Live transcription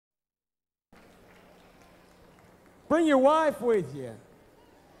Bring your wife with you.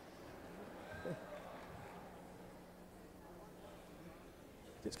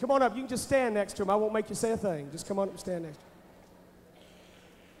 Just come on up. You can just stand next to him. I won't make you say a thing. Just come on up and stand next to him.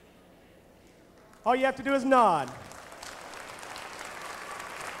 All you have to do is nod.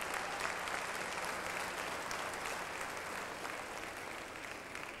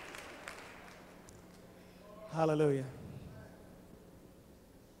 Hallelujah.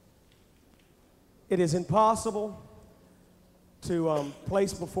 It is impossible to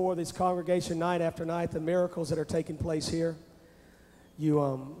place before this congregation night after night the miracles that are taking place here.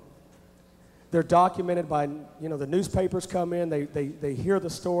 They're documented by, the newspapers come in, they hear the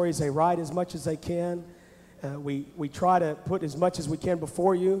stories, they write as much as they can. We try to put as much as we can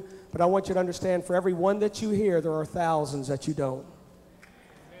before you, but I want you to understand, for every one that you hear, there are thousands that you don't.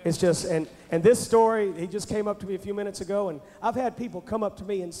 It's just, and this story, he just came up to me a few minutes ago, and I've had people come up to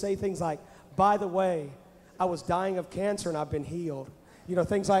me and say things like, by the way, I was dying of cancer and I've been healed.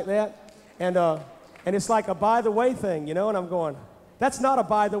 Things like that. And it's like a by the way thing, and I'm going, that's not a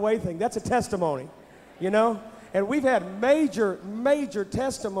by the way thing, that's a testimony, And we've had major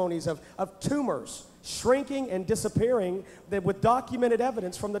testimonies of tumors shrinking and disappearing with documented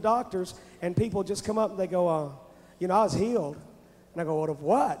evidence from the doctors, and people just come up and they go, I was healed. And I go, what of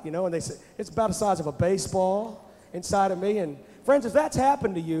what? And they say, it's about the size of a baseball inside of me. And friends, if that's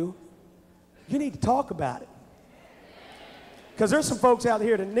happened to you, you need to talk about it. Because there's some folks out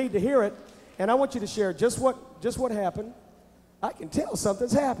here that need to hear it, and I want you to share just what happened. I can tell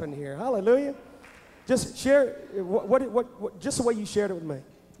something's happened here. Hallelujah. Just share what just the way you shared it with me.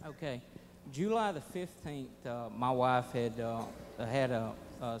 Okay. July the 15th, my wife had had a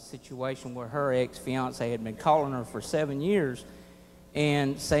situation where her ex-fiance had been calling her for 7 years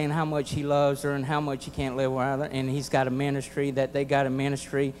and saying how much he loves her and how much he can't live without her, and he's got a ministry, that they got a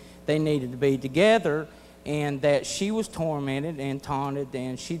ministry, they needed to be together, and that she was tormented and taunted,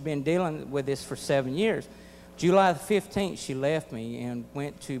 and she'd been dealing with this for 7 years. July the 15th, she left me and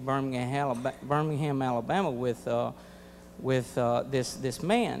went to Birmingham, Alabama with this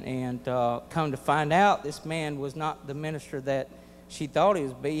man, and come to find out, this man was not the minister that she thought he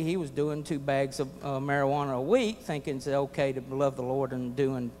was be. He was doing 2 bags of marijuana a week, thinking it's okay to love the Lord and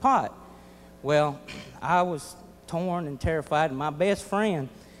doing pot. Well, I was torn and terrified, and my best friend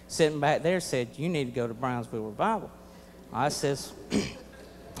sitting back there said, you need to go to Brownsville Revival. I says,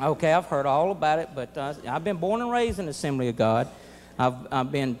 okay, I've heard all about it, but I've been born and raised in the Assembly of God.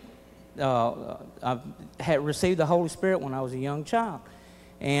 I've had received the Holy Spirit when I was a young child.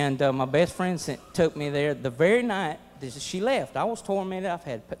 And my best friend took me there the very night she left. I was tormented.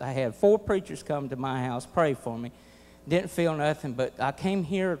 I had 4 preachers come to my house, pray for me. Didn't feel nothing, but I came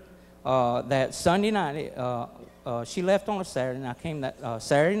here that Sunday night. She left on a Saturday, and I came that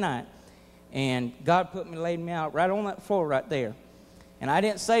Saturday night, and God laid me out right on that floor right there. And I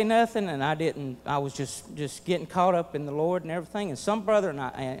didn't say nothing, and I was just getting caught up in the Lord and everything. And some brother, and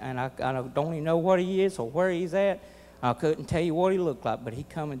I don't even know what he is or where he's at. I couldn't tell you what he looked like, but he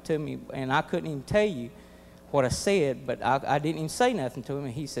coming to me, and I couldn't even tell you what I said, but I didn't even say nothing to him.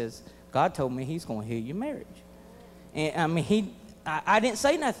 And he says, God told me he's going to heal your marriage. And I mean, I didn't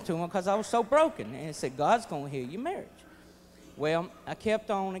say nothing to him because I was so broken. And he said, God's going to heal your marriage. Well, I kept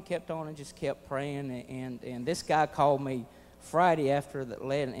on and just kept praying. And this guy called me Friday after the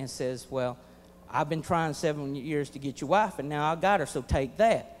wedding and says, well, I've been trying 7 years to get your wife, and now I got her, so take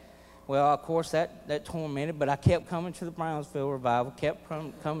that. Well, of course, that tormented, but I kept coming to the Brownsville Revival, kept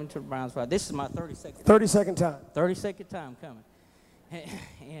coming to the Brownsville. This is my 32nd time. 32nd time coming.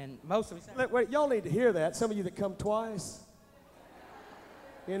 And most of it. Wait, y'all need to hear that. Some of you that come twice,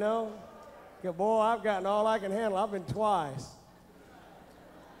 go, boy, I've gotten all I can handle. I've been twice.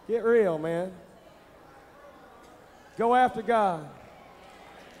 Get real, man. Go after God.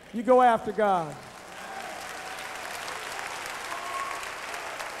 You go after God.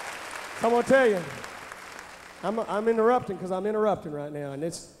 I'm going to tell you, I'm interrupting because I'm interrupting right now.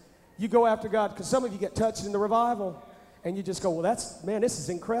 And you go after God, because some of you get touched in the revival, and you just go, well, this is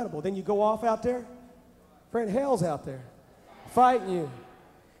incredible. Then you go off out there. Friend, hell's out there fighting you.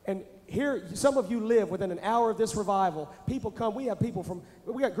 And here, some of you live within an hour of this revival. People come. We got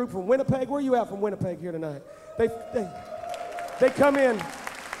a group from Winnipeg. Where are you at from Winnipeg here tonight? They come in.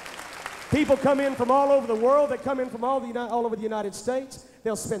 People come in from all over the world. They come in from all over the United States.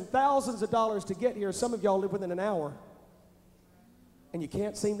 They'll spend thousands of dollars to get here. Some of y'all live within an hour, and you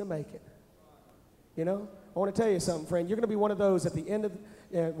can't seem to make it. I want to tell you something, friend. You're going to be one of those at the end of,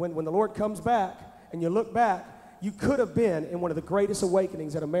 when the Lord comes back, and you look back, you could have been in one of the greatest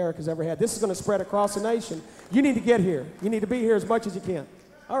awakenings that America's ever had. This is going to spread across the nation. You need to get here. You need to be here as much as you can.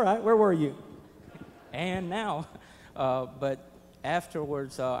 All right, where were you? And now But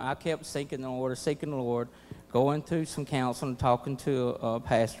afterwards, I kept seeking the Lord, going through some counseling, talking to a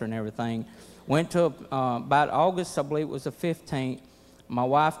pastor and everything. Went to about August, I believe it was the 15th. My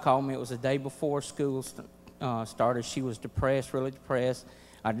wife called me. It was the day before school started. She was depressed, really depressed.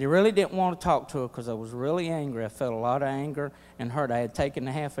 I really didn't want to talk to her because I was really angry. I felt a lot of anger and hurt. I had taken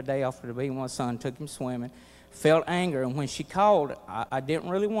a half a day off to be with my son, took him swimming, felt anger. And when she called, I didn't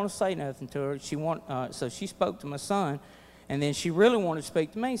really want to say nothing to her. So she spoke to my son, and then she really wanted to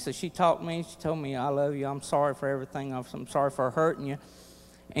speak to me. So she talked to me. She told me, I love you. I'm sorry for everything. I'm sorry for hurting you.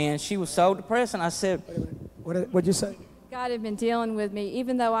 And she was so depressed. And I said, What'd you say? God had been dealing with me.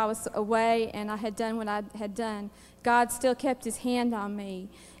 Even though I was away and I had done what I had done, God still kept his hand on me.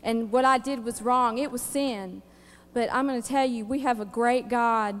 And what I did was wrong. It was sin. But I'm going to tell you, we have a great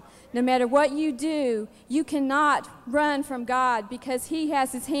God. No matter what you do, you cannot run from God because he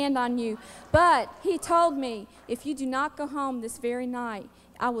has his hand on you. But he told me, if you do not go home this very night,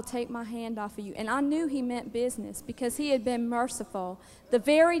 I will take my hand off of you. And I knew he meant business because he had been merciful. The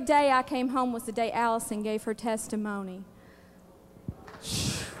very day I came home was the day Allison gave her testimony.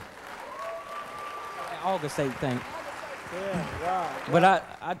 August 18th. Yeah, wow. But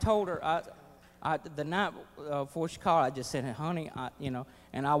I told her, the night before she called, I just said, honey,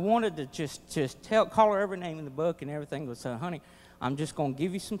 and I wanted to just call her every name in the book and everything. But say, honey, I'm just going to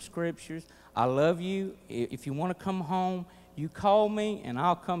give you some scriptures. I love you. If you want to come home, you call me and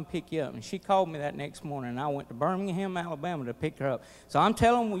I'll come pick you up. And she called me that next morning, and I went to Birmingham, Alabama to pick her up. So I'm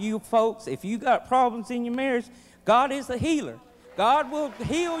telling you folks, if you got problems in your marriage, God is a healer. God will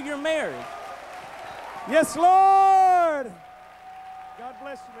heal your marriage. Yes, Lord. God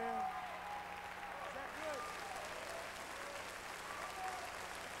bless you, man. Is that good?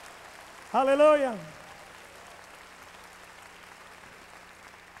 Hallelujah.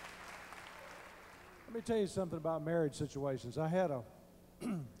 Let me tell you something about marriage situations. I had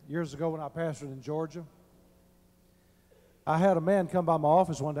years ago when I pastored in Georgia, I had a man come by my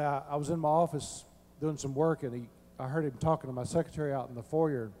office one day. I was in my office doing some work, and I heard him talking to my secretary out in the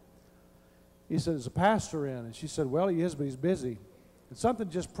foyer. He said, "Is a pastor in?" And she said, "Well, he is, but he's busy." And something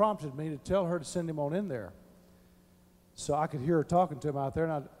just prompted me to tell her to send him on in there. So I could hear her talking to him out there,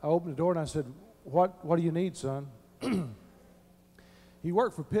 and I opened the door and I said, What do you need, son?" He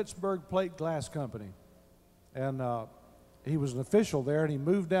worked for Pittsburgh Plate Glass Company, and he was an official there, and he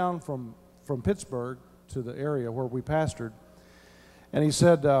moved down from Pittsburgh to the area where we pastored. And he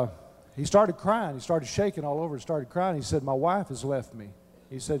said, he started crying. He started shaking all over and started crying. He said, "My wife has left me."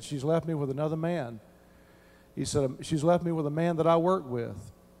 He said, "She's left me with another man." He said, "She's left me with a man that I work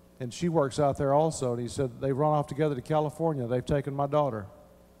with, and she works out there also." And he said, "They've run off together to California. They've taken my daughter."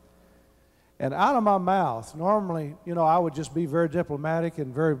 And out of my mouth, normally, I would just be very diplomatic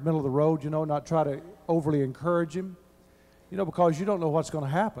and very middle of the road, not try to overly encourage him, because you don't know what's going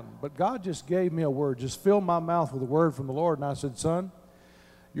to happen. But God just gave me a word, just filled my mouth with a word from the Lord. And I said, "Son,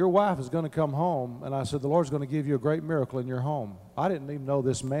 your wife is going to come home." And I said, "The Lord's going to give you a great miracle in your home." I didn't even know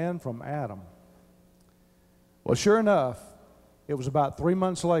this man from Adam. Well, sure enough, it was about 3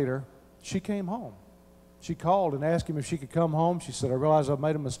 months later, she came home. She called and asked him if she could come home. She said, "I realize I've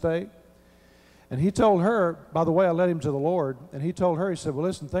made a mistake." And he told her, by the way, I led him to the Lord, and he told her, he said, "Well,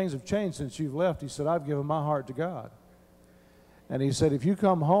 listen, things have changed since you've left." He said, "I've given my heart to God." And he said, "If you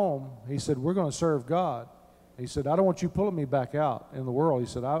come home," he said, "we're going to serve God." He said, "I don't want you pulling me back out in the world." He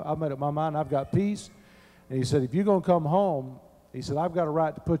said, I've made up my mind. I've got peace." And he said, "If you're going to come home," he said, "I've got a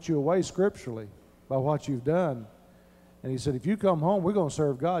right to put you away scripturally by what you've done." And he said, "If you come home, we're going to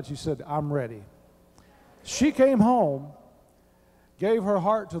serve God." She said, "I'm ready." She came home, gave her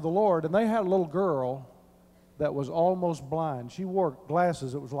heart to the Lord, and they had a little girl that was almost blind. She wore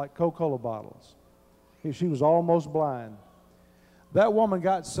glasses that was like Coca-Cola bottles. She was almost blind. That woman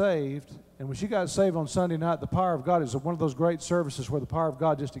got saved, and when she got saved on Sunday night, the power of God is one of those great services where the power of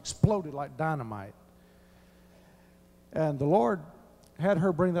God just exploded like dynamite. And the Lord had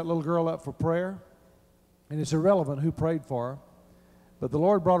her bring that little girl up for prayer, and it's irrelevant who prayed for her. But the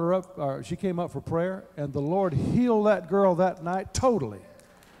Lord brought her up, she came up for prayer, and the Lord healed that girl that night totally.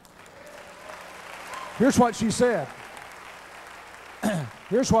 Here's what she said.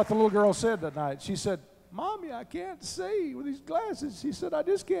 Here's what the little girl said that night. She said, "Mommy, I can't see with these glasses." She said, "I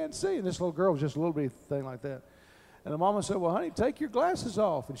just can't see." And this little girl was just a little bitty thing like that. And the mama said, "Well, honey, take your glasses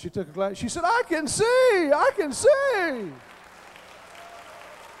off." And she took her glasses. She said, "I can see, I can see."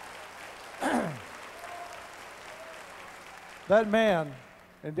 That man,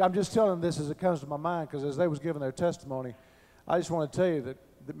 and I'm just telling this as it comes to my mind, because as they was giving their testimony, I just want to tell you that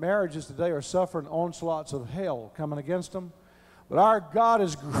the marriages today are suffering onslaughts of hell coming against them. But our God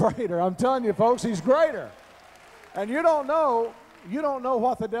is greater. I'm telling you, folks, He's greater. And you don't know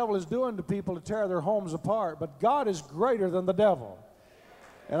what the devil is doing to people to tear their homes apart, but God is greater than the devil.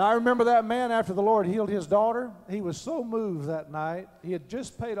 And I remember that man, after the Lord healed his daughter, he was so moved that night. He had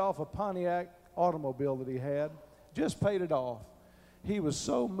just paid off a Pontiac automobile that he had, just paid it off. He was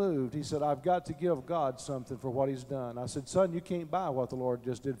so moved. He said, I've got to give God something for what he's done. I said, son, you can't buy what the Lord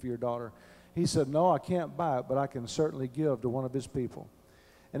just did for your daughter. He said, no, I can't buy it, but I can certainly give to one of his people.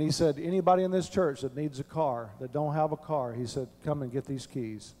 And he said, anybody in this church that needs a car, that don't have a car, he said, come and get these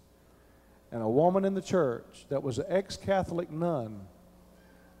keys. And a woman in the church that was an ex-Catholic nun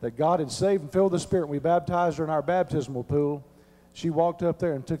that God had saved and filled with the Spirit, and we baptized her in our baptismal pool, she walked up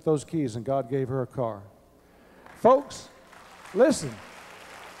there and took those keys, and God gave her a car. Folks, listen,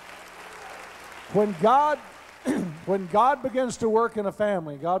 when God begins to work in a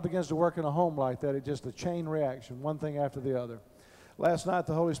family, God begins to work in a home like that, it's just a chain reaction, one thing after the other. Last night,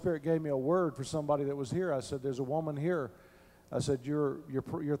 the Holy Spirit gave me a word for somebody that was here. I said, there's a woman here. I said,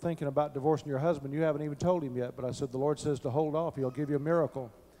 you're thinking about divorcing your husband. You haven't even told him yet. But I said, the Lord says to hold off. He'll give you a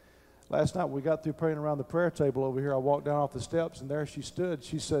miracle. Last night, we got through praying around the prayer table over here. I walked down off the steps, and there she stood.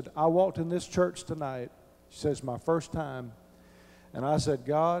 She said, I walked in this church tonight. She said, it's my first time. And I said,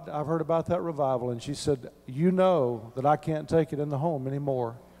 God, I've heard about that revival. And she said, you know that I can't take it in the home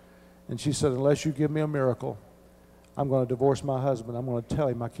anymore. And she said, unless you give me a miracle, I'm going to divorce my husband. I'm going to tell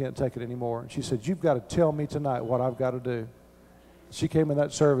him I can't take it anymore. And she said, you've got to tell me tonight what I've got to do. She came in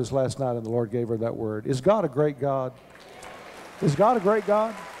that service last night, and the Lord gave her that word. Is God a great God? Is God a great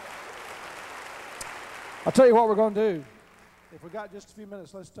God? I'll tell you what we're going to do. If we got just a few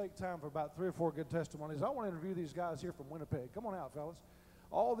minutes, let's take time for about 3 or 4 good testimonies. I want to interview these guys here from Winnipeg. Come on out, fellas.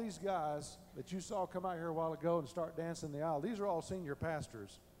 All these guys that you saw come out here a while ago and start dancing the aisle, these are all senior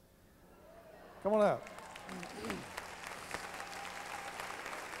pastors. Come on out.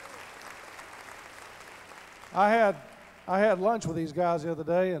 I had lunch with these guys the other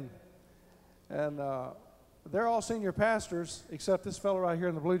day, and they're all senior pastors except this fellow right here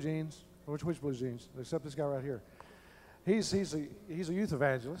in the blue jeans. Which blue jeans? Except this guy right here. He's a youth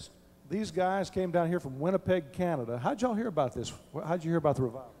evangelist. These guys came down here from Winnipeg, Canada. How'd y'all hear about this? How'd you hear about the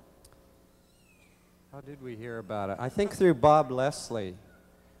revival? How did we hear about it? I think through Bob Leslie,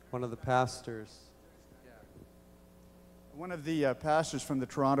 one of the pastors. One of the pastors from the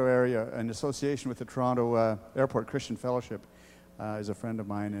Toronto area, in association with the Toronto Airport Christian Fellowship, is a friend of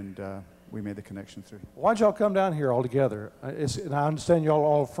mine, and we made the connection through. Why don't y'all come down here all together? And I understand y'all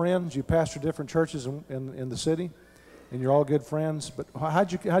all friends. You pastor different churches in the city, and you're all good friends. But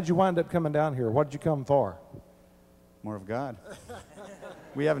how'd you wind up coming down here? What did you come for? More of God.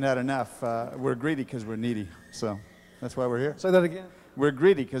 We haven't had enough. We're greedy because we're needy, so that's why we're here. Say that again. We're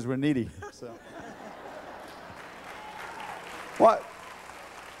greedy because we're needy. So. What?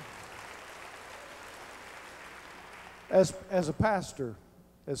 As a pastor,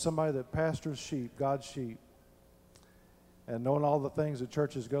 as somebody that pastors sheep, God's sheep, and knowing all the things that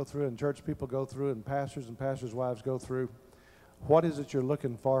churches go through and church people go through and pastors' wives go through, what is it you're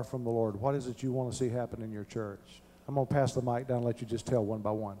looking for from the Lord? What is it you want to see happen in your church? I'm going to pass the mic down and let you just tell one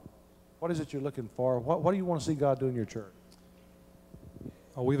by one. What is it you're looking for? What do you want to see God do in your church?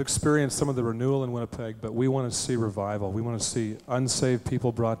 We've experienced some of the renewal in Winnipeg, but we want to see revival. We want to see unsaved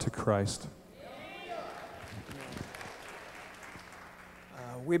people brought to Christ.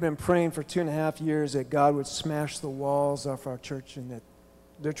 We've been praying for 2.5 years that God would smash the walls off our church and that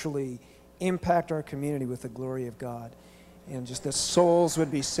literally impact our community with the glory of God. And just that souls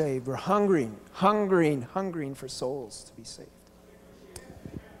would be saved. We're hungering for souls to be saved.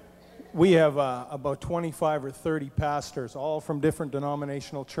 We have about 25 or 30 pastors, all from different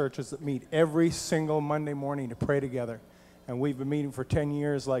denominational churches that meet every single Monday morning to pray together. And we've been meeting for 10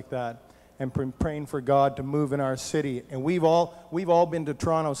 years like that and praying for God to move in our city. And we've all been to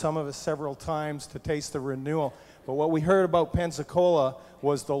Toronto, some of us several times, to taste the renewal. But what we heard about Pensacola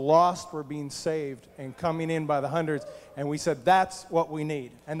was the lost were being saved and coming in by the hundreds. And we said, that's what we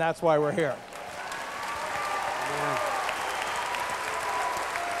need. And that's why we're here.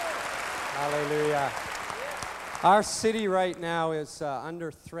 Hallelujah. Our city right now is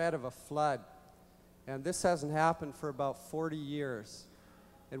under threat of a flood. And this hasn't happened for about 40 years.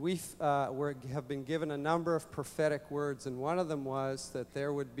 And we have been given a number of prophetic words, and one of them was that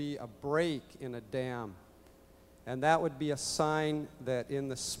there would be a break in a dam. And that would be a sign that in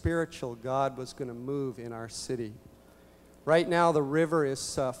the spiritual, God was going to move in our city. Right now, the river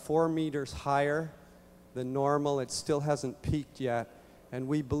is 4 meters higher than normal. It still hasn't peaked yet. And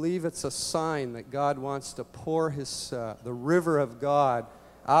we believe it's a sign that God wants to pour the river of God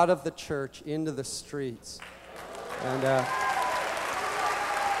out of the church into the streets. And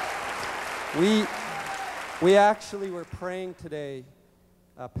We actually were praying today,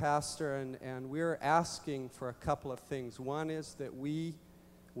 Pastor, and we're asking for a couple of things. One is that we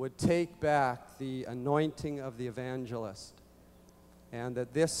would take back the anointing of the evangelist, and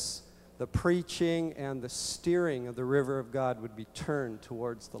that the preaching and the steering of the river of God would be turned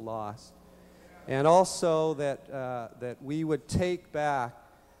towards the lost. And also that we would take back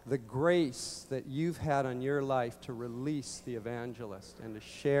the grace that you've had on your life to release the evangelist and to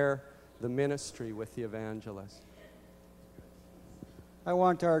share the ministry with the evangelist. I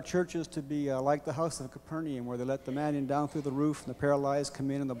want our churches to be like the house of Capernaum, where they let the man in down through the roof, and the paralyzed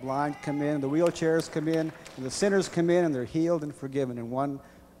come in, and the blind come in, and the wheelchairs come in, and the sinners come in, and they're healed and forgiven in one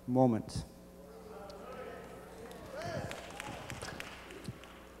moment.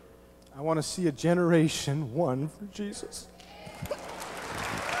 I want to see a generation won for Jesus.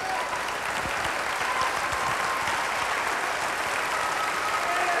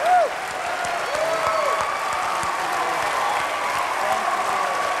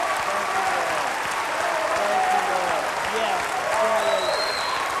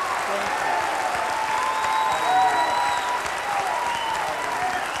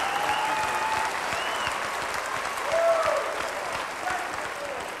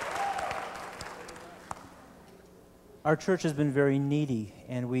 Our church has been very needy,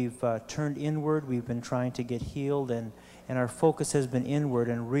 and we've turned inward. We've been trying to get healed, and our focus has been inward,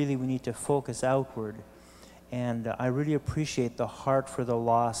 and really we need to focus outward. And I really appreciate the heart for the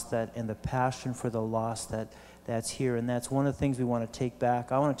lost and the passion for the lost that's here, and that's one of the things we want to take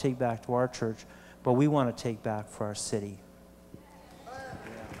back. I want to take back to our church, but we want to take back for our city.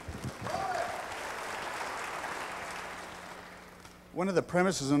 One of the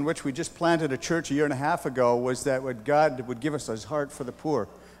premises on which we just planted a church a year and a half ago was that God would give us his heart for the poor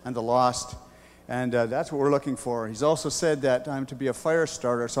and the lost. And that's what we're looking for. He's also said that I'm to be a fire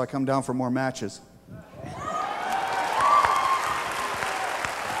starter, so I come down for more matches.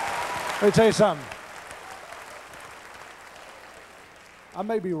 Let me tell you something. I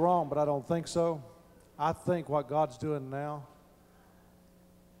may be wrong, but I don't think so. I think what God's doing now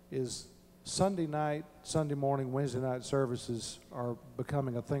is Sunday night, Sunday morning, Wednesday night services are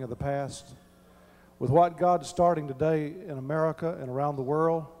becoming a thing of the past. With what God's starting today in America and around the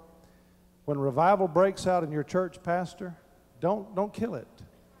world, when revival breaks out in your church, Pastor, don't kill it.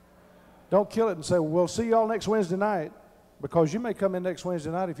 Don't kill it and say, well, we'll see y'all next Wednesday night, because you may come in next Wednesday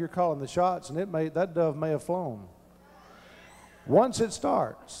night if you're calling the shots, and that dove may have flown. Once it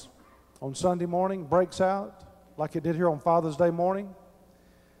starts on Sunday morning, breaks out like it did here on Father's Day morning,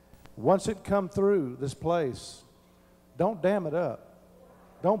 once it come through this place, don't dam it up.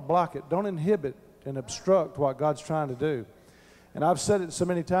 Don't block it. Don't inhibit and obstruct what God's trying to do. And I've said it so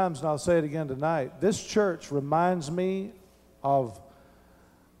many times, and I'll say it again tonight. This church reminds me of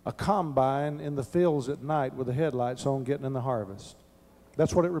a combine in the fields at night with the headlights on getting in the harvest.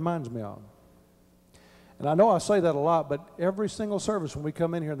 That's what it reminds me of. And I know I say that a lot, but every single service when we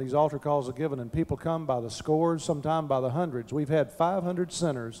come in here and these altar calls are given and people come by the scores, sometimes by the hundreds. We've had 500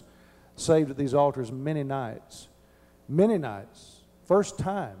 sinners saved at these altars many nights. Many nights. First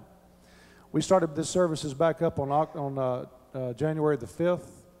time. We started this services back up on January the 5th.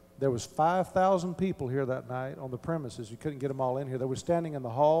 There was 5,000 people here that night on the premises. You couldn't get them all in here. They were standing in the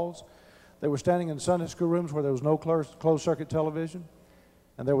halls. They were standing in Sunday school rooms where there was no closed circuit television.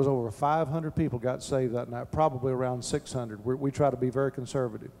 And there was over 500 people got saved that night, probably around 600. We try to be very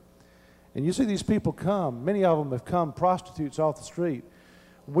conservative. And you see these people come. Many of them have come prostitutes off the street.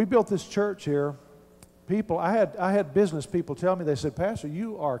 When we built this church here, I had business people tell me, they said, Pastor,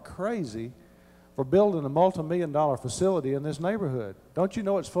 you are crazy for building a multi-million-dollar facility in this neighborhood. Don't you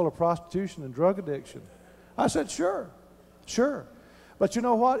know it's full of prostitution and drug addiction? I said, sure. But you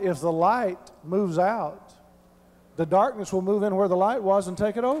know what? If the light moves out, the darkness will move in where the light was and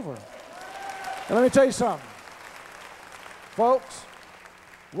take it over. And let me tell you something. Folks,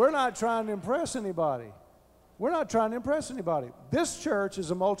 we're not trying to impress anybody. This church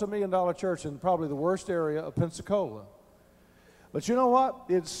is a multi-million-dollar church in probably the worst area of Pensacola. But you know what?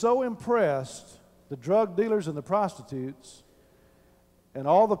 It's so impressed the drug dealers and the prostitutes and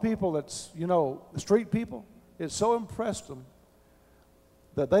all the people that's, the street people, it so impressed them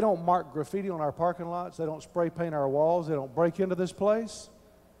that they don't mark graffiti on our parking lots, they don't spray paint our walls, they don't break into this place.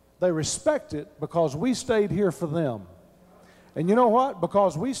 They respect it because we stayed here for them. And you know what?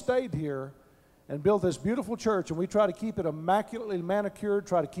 Because we stayed here and built this beautiful church, and we try to keep it immaculately manicured,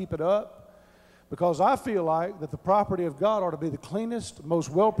 try to keep it up, because I feel like that the property of God ought to be the cleanest, most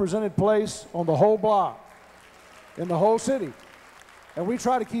well-presented place on the whole block, in the whole city. And we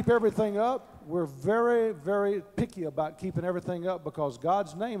try to keep everything up. we're very, very picky about keeping everything up because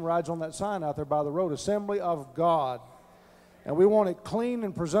God's name rides on that sign out there by the road, Assembly of God. And we want it clean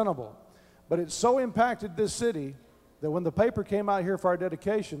and presentable. But it so impacted this city that when the paper came out here for our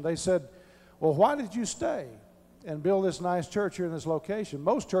dedication, they said, well, why did you stay and build this nice church here in this location?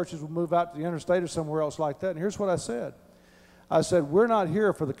 Most churches would move out to the interstate or somewhere else like that. And here's what I said. I said, we're not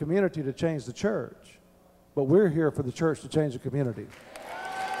here for the community to change the church, but we're here for the church to change the community.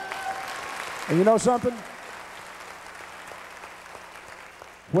 And you know something?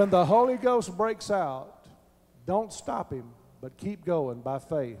 When the Holy Ghost breaks out, don't stop him, but keep going by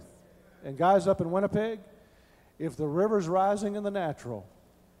faith. And guys up in Winnipeg, if the river's rising in the natural,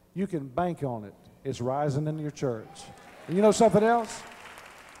 you can bank on it. It's rising in your church. And you know something else?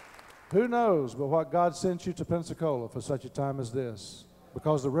 Who knows but what God sent you to Pensacola for such a time as this?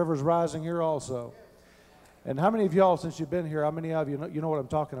 Because the river's rising here also. And how many of y'all, since you've been here, how many of you know what I'm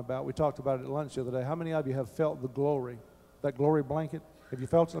talking about? We talked about it at lunch the other day. How many of you have felt the glory, that glory blanket? Have you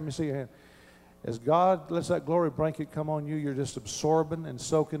felt it? Let me see your hand. As God lets that glory blanket come on you, you're just absorbing and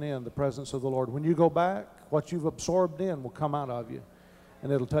soaking in the presence of the Lord. When you go back, what you've absorbed in will come out of you,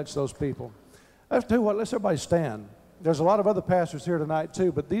 and it'll touch those people. Let's tell you what, let's everybody stand. There's a lot of other pastors here tonight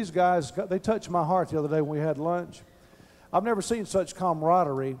too, but these guys, they touched my heart the other day when we had lunch. I've never seen such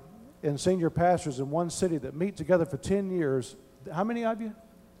camaraderie in senior pastors in one city that meet together for 10 years. How many of you?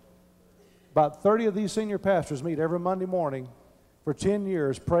 About 30 of these senior pastors meet every Monday morning for 10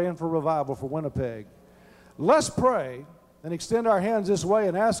 years praying for revival for Winnipeg. Let's pray and extend our hands this way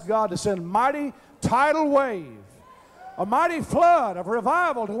and ask God to send mighty tidal wave, a mighty flood of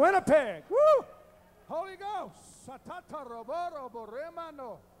revival to Winnipeg. Woo! Holy Ghost.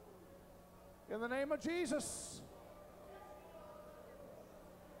 In the name of Jesus.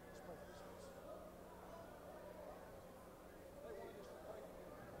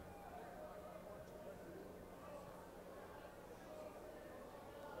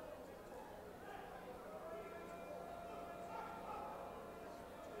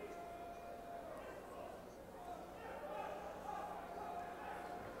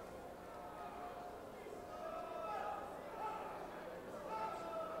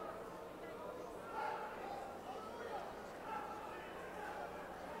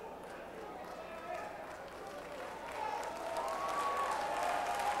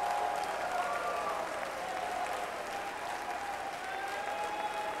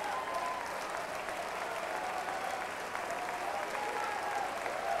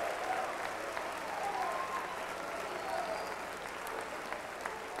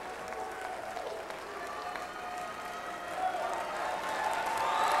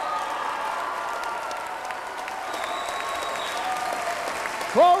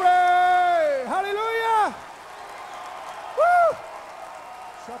 Glory! Hallelujah! Woo!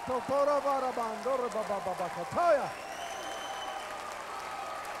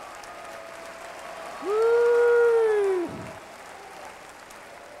 Woo!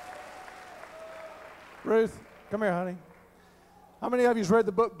 Ruth, come here, honey. How many of you's read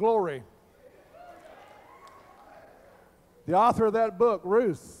the book Glory? The author of that book,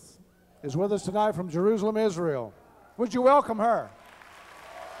 Ruth, is with us tonight from Jerusalem, Israel. Would you welcome her?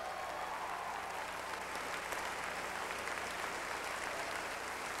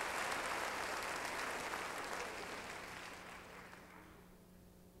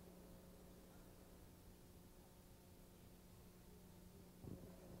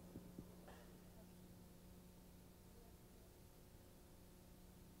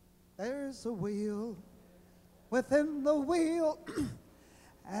 There's a wheel within the wheel,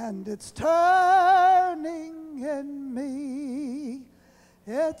 and it's turning in me.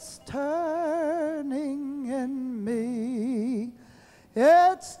 It's turning in me.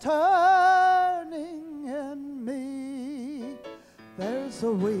 It's turning in me. There's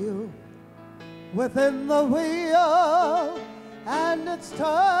a wheel within the wheel, and it's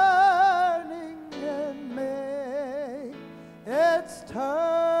turning in me. It's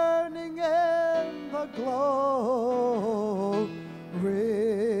turning in the glory.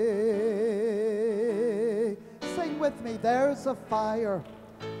 Sing with me. There's a fire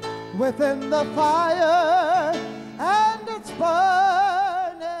within the fire, and it's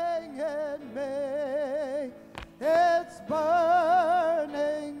burning in me. It's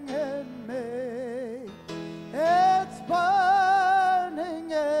burning in me. It's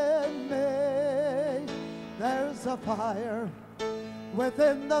burning in me. There's a fire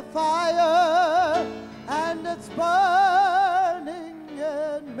within the fire, and it's burning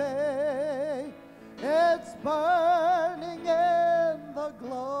in me. It's burning in the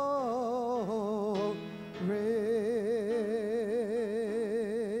glory.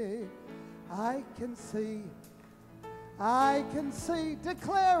 see. I can see,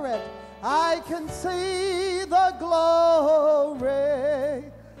 declare it. I can see the glory.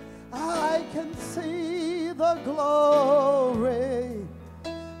 I can see the glory.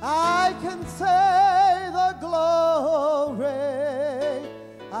 I can say the glory.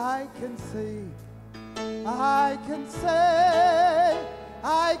 I can see. I can say.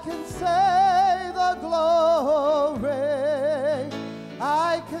 I can say the glory.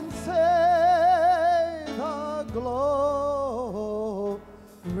 I can say the glory.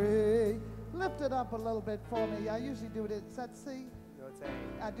 Lift it up a little bit for me. I usually do it. Is that C? No, it's A.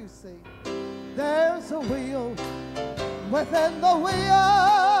 I do C. There's a wheel within the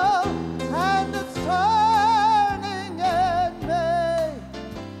wheel, and it's turning in me.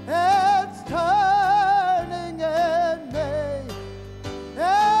 It's turning in me.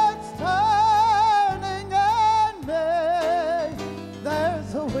 It's turning in me.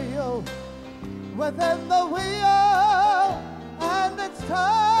 There's a wheel within the wheel, and it's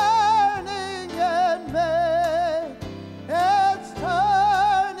turning in me. It's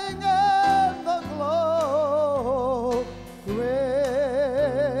turning in the glory.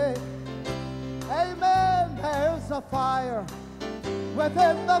 Amen. There's a fire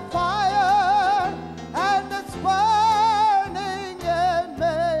within the fire, and it's burning in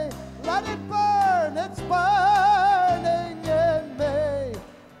me. Let it burn. It's burning in me.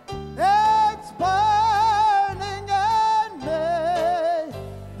 It's burning in me.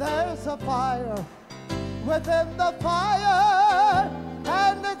 There's a fire within the fire,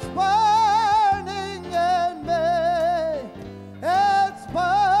 and it's burning in me. It's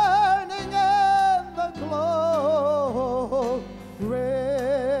burning in the glory.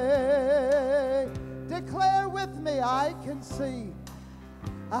 Declare with me, I can see.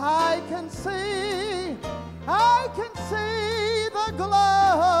 I can see. I can see the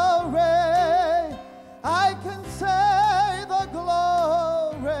glory. I can say the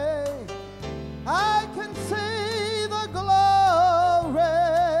glory. I can see the glory.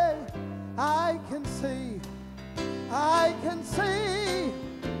 I can see. I can see.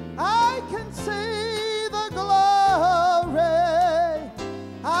 I can see the glory.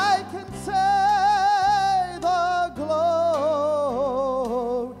 I can say the glory.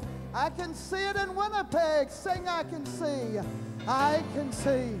 I can see it in Winnipeg. Sing, I can see. I can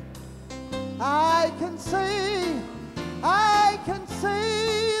see. I can see. I can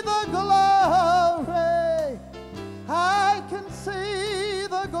see the glory. I can see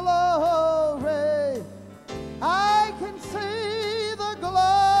the glory. I can see the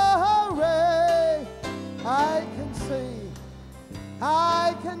glory. I can see.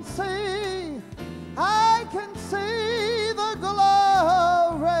 I can see. I can see the glory.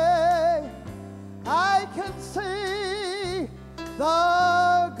 I can see the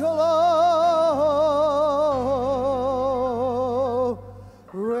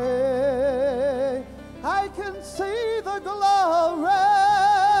glory. I can see the glory.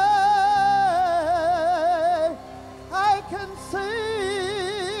 I can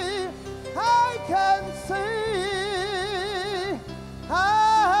see. I can see. I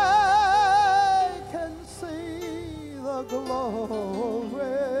can see the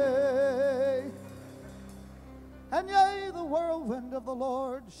glory. And yea, the whirlwind of the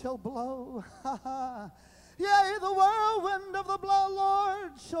Lord shall blow. Yea, the whirlwind of the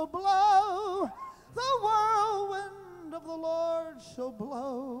Lord shall blow. The whirlwind of the Lord shall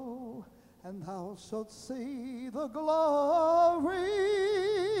blow. And thou shalt see the glory.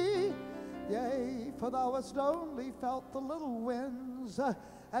 Yea, for thou hast only felt the little winds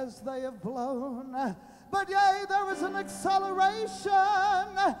as they have blown. But yea, there is an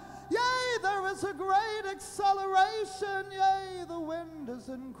acceleration. Yea, there is a great acceleration. Yea, the wind is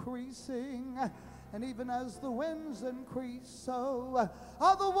increasing. And even as the winds increase, so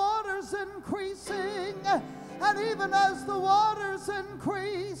are the waters increasing. And even as the waters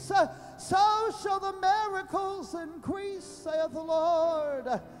increase, so shall the miracles increase, saith the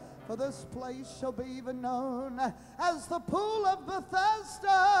Lord. For this place shall be even known as the pool of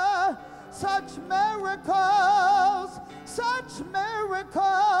Bethesda. Such miracles, such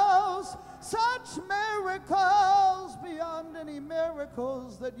miracles, such miracles beyond any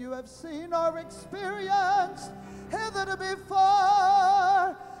miracles that you have seen or experienced hitherto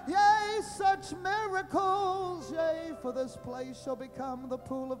before. Yea, such miracles, yea, for this place shall become the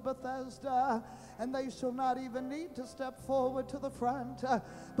pool of Bethesda, and they shall not even need to step forward to the front,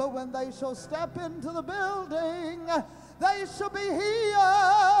 but when they shall step into the building, they shall be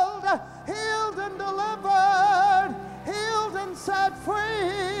healed, healed and delivered, healed and set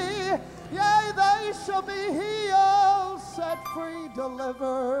free. Yea, they shall be healed, set free,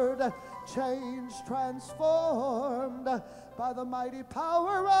 delivered. changed, transformed by the mighty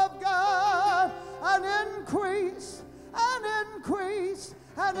power of God. An increase, an increase,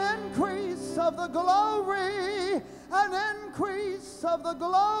 an increase of the glory, an increase of the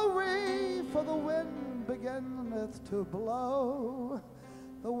glory, for the wind beginneth to blow.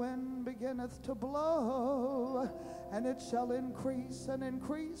 The wind beginneth to blow, and it shall increase and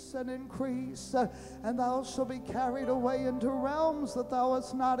increase and increase, and thou shalt be carried away into realms that thou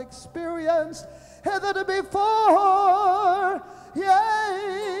hast not experienced hitherto before.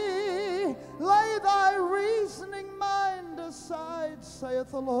 Yea, lay thy reasoning mind aside,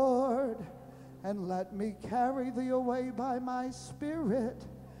 saith the Lord, and let me carry thee away by my Spirit,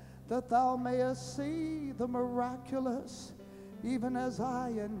 that thou mayest see the miraculous, even as I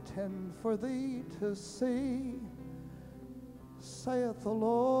intend for thee to see, saith the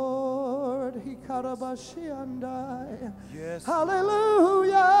Lord. Hikarabashiandai. Yes.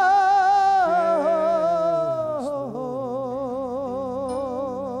 Hallelujah.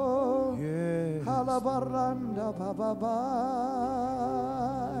 Yes. Halabaranda bababai.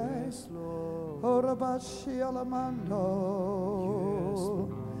 Yes, Lord. Orabashialamando. Yes,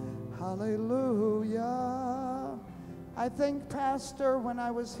 Lord. Hallelujah. I think, Pastor, when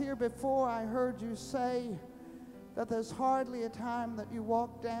I was here before, I heard you say that there's hardly a time that you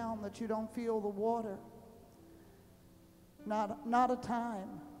walk down that you don't feel the water. Not a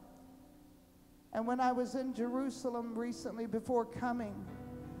time. And when I was in Jerusalem recently before coming,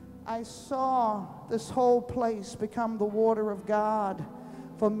 I saw this whole place become the water of God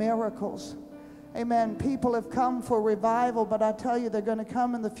for miracles. Amen. People have come for revival, but I tell you, they're going to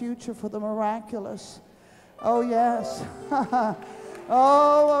come in the future for the miraculous. Oh, yes. Oh,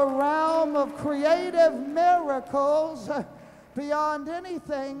 a realm of creative miracles beyond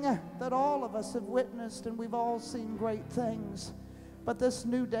anything that all of us have witnessed, and we've all seen great things. But this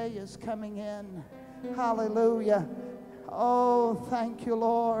new day is coming in. Hallelujah. Oh, thank you,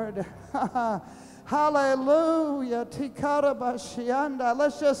 Lord. Hallelujah. Tikarabashianda.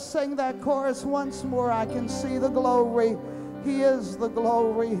 Let's just sing that chorus once more. I can see the glory. He is the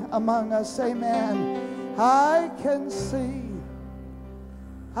glory among us. Amen. I can see,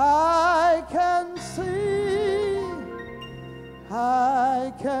 I can see,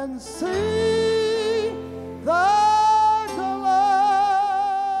 I can see the glory.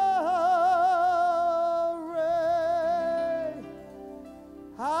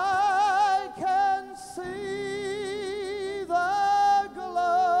 I can see the glory.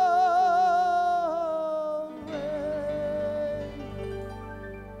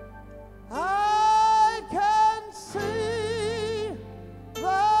 I can see the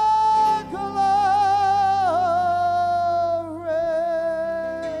glory.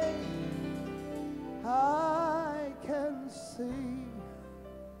 I can see.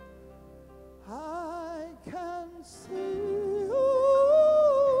 I can see.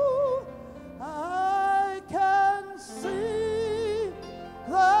 Ooh, I can see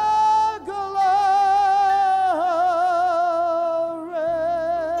the glory.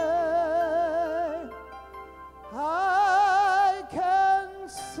 I can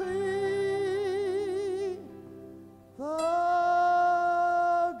see the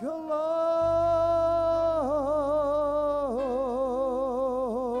glory.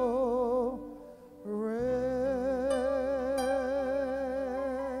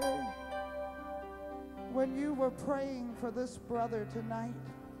 When you were praying for this brother tonight,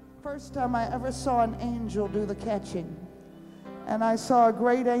 first time I ever saw an angel do the catching. And I saw a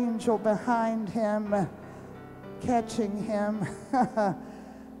great angel behind him catching him.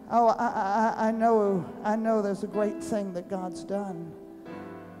 Oh, I know there's a great thing that God's done.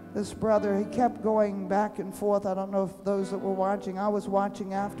 This brother, he kept going back and forth. I don't know if those that were watching, I was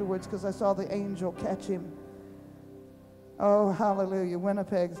watching afterwards because I saw the angel catch him. Oh, hallelujah.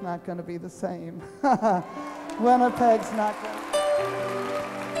 Winnipeg's not going to be the same. Winnipeg's not going to.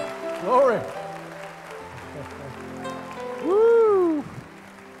 Glory. Woo!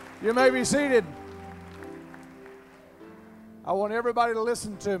 You may be seated. I want everybody to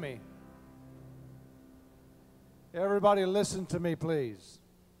listen to me. Everybody listen to me, please.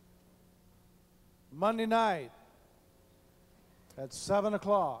 Monday night at 7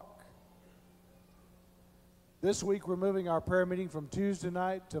 o'clock. This week we're moving our prayer meeting from Tuesday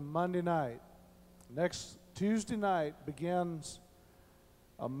night to Monday night. Next Tuesday night begins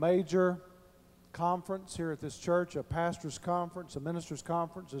a major conference here at this church, a pastor's conference, a minister's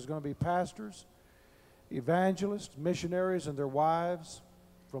conference. There's going to be pastors, evangelists, missionaries, and their wives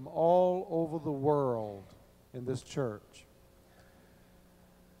from all over the world in this church.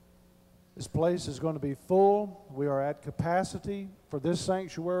 This place is going to be full. We are at capacity for this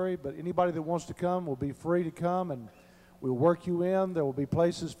sanctuary, but anybody that wants to come will be free to come, and we'll work you in. There will be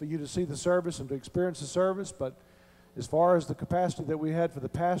places for you to see the service and to experience the service, but as far as the capacity that we had for the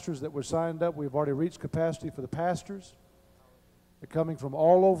pastors that were signed up, we've already reached capacity for the pastors. They're coming from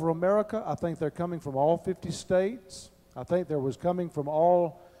all over America. I think they're coming from all 50 states. I think there was coming from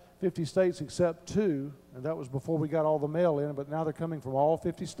all 50 states except 2, and that was before we got all the mail in, but now they're coming from all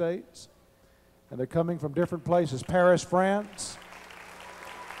 50 states, and they're coming from different places. Paris, France.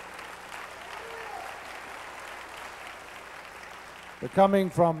 They're coming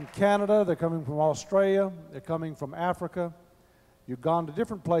from Canada, they're coming from Australia, they're coming from Africa. You've gone to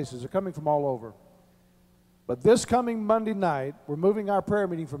different places, they're coming from all over. But this coming Monday night, we're moving our prayer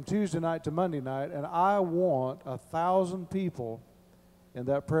meeting from Tuesday night to Monday night, and I want 1,000 people in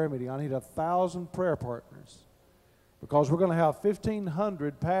that prayer meeting. I need 1,000 prayer partners, because we're going to have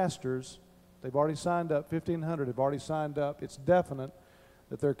 1,500 pastors. They've already signed up. 1,500 have already signed up. It's definite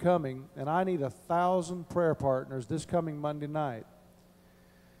that they're coming, and I need 1,000 prayer partners this coming Monday night.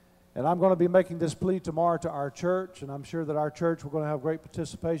 And I'm going to be making this plea tomorrow to our church, and I'm sure that our church, we're going to have great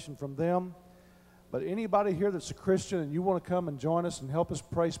participation from them. But anybody here that's a Christian and you want to come and join us and help us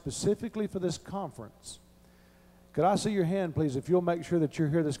pray specifically for this conference, could I see your hand, please, if you'll make sure that you're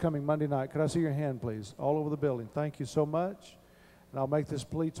here this coming Monday night? Could I see your hand, please, all over the building? Thank you so much. And I'll make this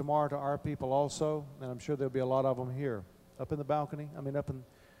plea tomorrow to our people also, and I'm sure there'll be a lot of them here. Up in the balcony? Up in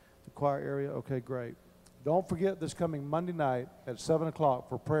the choir area? Okay, great. Don't forget this coming Monday night at 7 o'clock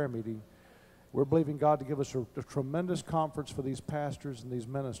for prayer meeting. We're believing God to give us a tremendous conference for these pastors and these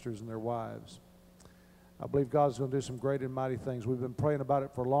ministers and their wives. I believe God's going to do some great and mighty things. We've been praying about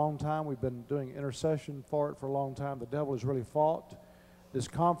it for a long time. We've been doing intercession for it for a long time. The devil has really fought this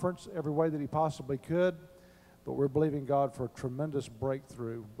conference every way that he possibly could, but we're believing God for a tremendous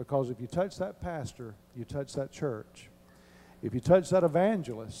breakthrough, because if you touch that pastor, you touch that church. If you touch that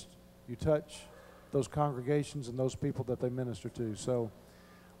evangelist, you touch those congregations and those people that they minister to. So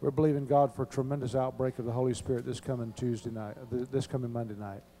we're believing God for a tremendous outbreak of the Holy Spirit this coming Tuesday night, this coming Monday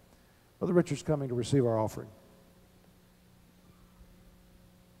night. Brother Richard's coming to receive our offering.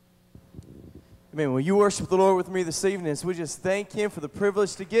 Amen. Will you worship the Lord with me this evening as we just thank Him for the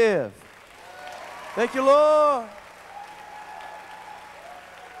privilege to give? Thank you, Lord.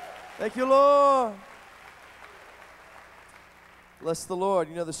 Thank you, Lord. Bless the Lord.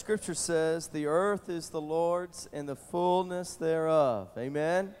 You know, the scripture says, the earth is the Lord's and the fullness thereof.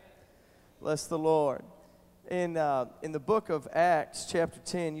 Amen. Bless the Lord. In the book of Acts, chapter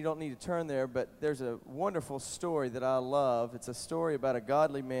 10, you don't need to turn there, but there's a wonderful story that I love. It's a story about a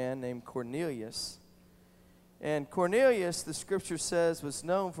godly man named Cornelius. And Cornelius, the scripture says, was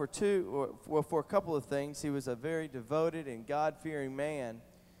known for for a couple of things. He was a very devoted and God-fearing man,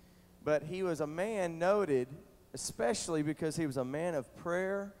 but he was a man noted especially because he was a man of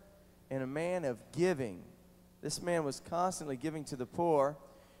prayer and a man of giving. This man was constantly giving to the poor.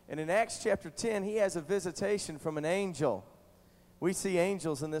 And in Acts chapter 10, he has a visitation from an angel. We see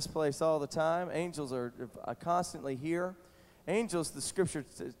angels in this place all the time. Angels are constantly here. Angels, the scripture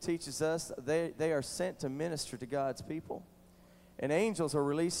teaches us, they are sent to minister to God's people. And angels are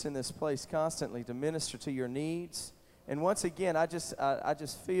released in this place constantly to minister to your needs. And once again, I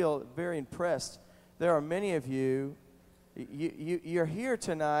just feel very impressed. There are many of you, you're here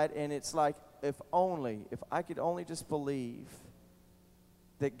tonight, and it's like, if I could only just believe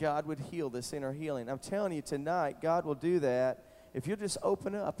that God would heal this inner healing. I'm telling you tonight, God will do that if you'll just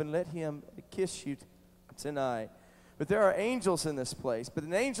open up and let Him kiss you tonight. But there are angels in this place. But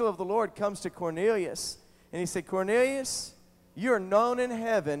an angel of the Lord comes to Cornelius, and he said, Cornelius, you're known in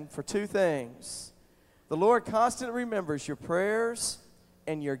heaven for 2 things. The Lord constantly remembers your prayers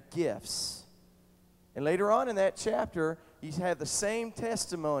and your gifts. And later on in that chapter, you have the same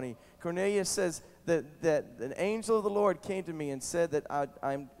testimony. Cornelius says that an angel of the Lord came to me and said that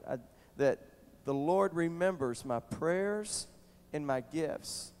that the Lord remembers my prayers and my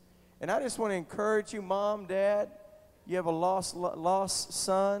gifts. And I just want to encourage you, Mom, Dad, you have a lost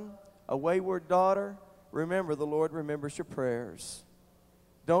son, a wayward daughter. Remember, the Lord remembers your prayers.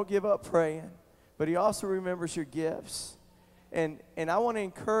 Don't give up praying, but He also remembers your gifts. And I want to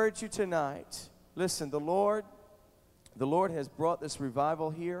encourage you tonight. Listen, the Lord has brought this revival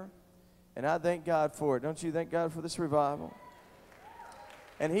here, and I thank God for it. Don't you thank God for this revival?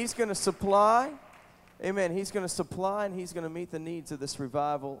 And He's going to supply, amen, He's going to supply and He's going to meet the needs of this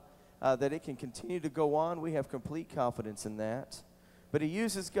revival, that it can continue to go on. We have complete confidence in that. But He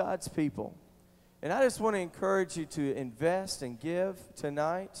uses God's people. And I just want to encourage you to invest and give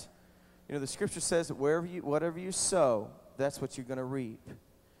tonight. You know, the scripture says that whatever you sow, that's what you're going to reap.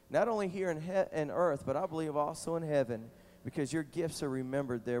 not only here in earth, but I believe also in heaven, because your gifts are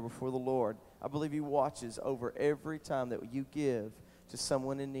remembered there before the Lord. I believe he watches over every time that you give to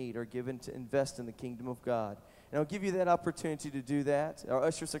someone in need or given to invest in the kingdom of God. And I'll give you that opportunity to do that. Our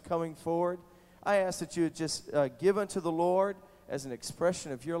ushers are coming forward. I ask that you would just give unto the Lord as an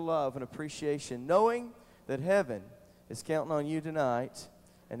expression of your love and appreciation, knowing that heaven is counting on you tonight,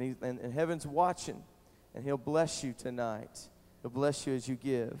 and heaven's watching, and he'll bless you tonight. He'll bless you as you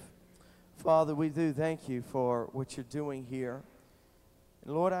give. Father, we do thank you for what you're doing here.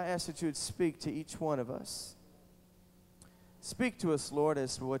 And Lord, I ask that you would speak to each one of us. Speak to us, Lord,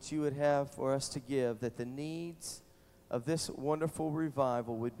 as to what you would have for us to give, that the needs of this wonderful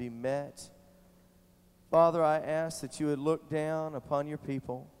revival would be met. Father, I ask that you would look down upon your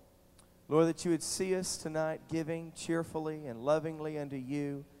people. Lord, that you would see us tonight giving cheerfully and lovingly unto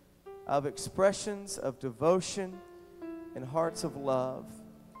you of expressions of devotion and hearts of love.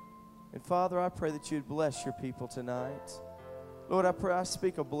 And Father, I pray that you would bless your people tonight. Lord, I pray I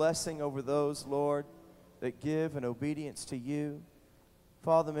speak a blessing over those, Lord, that give in obedience to you.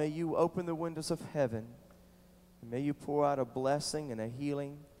 Father, may you open the windows of heaven, and may you pour out a blessing and a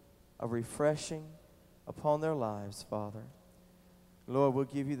healing, a refreshing upon their lives, Father. Lord, we'll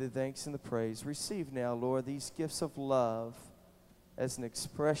give you the thanks and the praise. Receive now, Lord, these gifts of love as an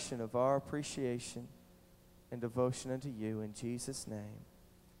expression of our appreciation and devotion unto you. In Jesus' name,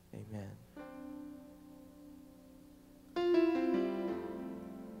 amen.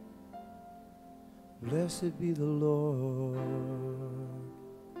 Blessed be the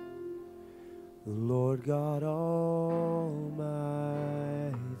Lord God Almighty.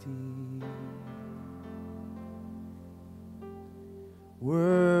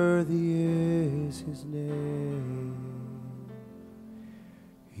 Worthy is his name.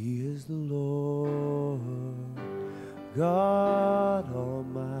 He is the Lord God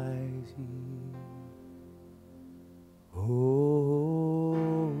Almighty. Holy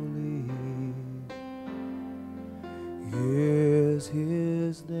is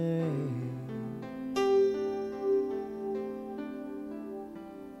his name.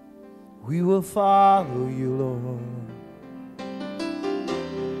 We will follow you, Lord.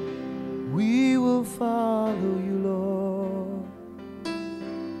 We will follow you, Lord.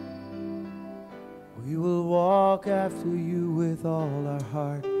 We will walk after you with all our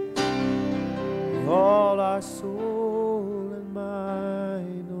heart, with all our soul and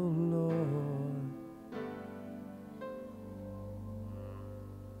mind, oh Lord.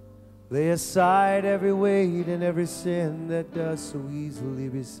 Lay aside every weight and every sin that does so easily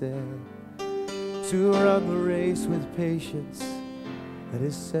beset, to run the race with patience that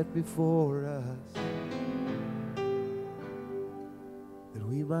is set before us, that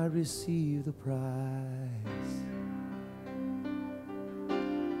we might receive the prize.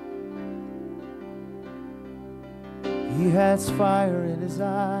 He has fire in his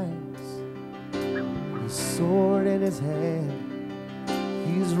eyes, his sword in his hand.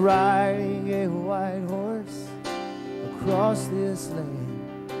 He's riding a white horse across this land.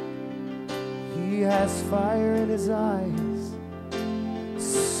 He has fire in his eyes,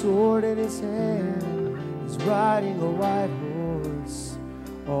 sword in his hand. He's riding a white horse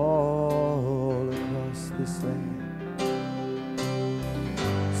all across this land.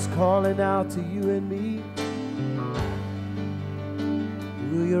 He's calling out to you and me,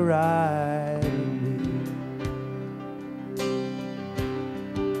 will you ride with me?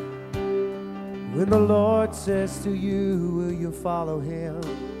 When the Lord says to you, will you follow him?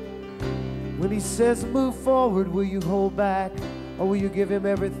 When he says move forward, will you hold back? Or will you give him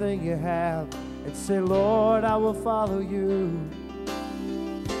everything you have and say, Lord, I will follow you.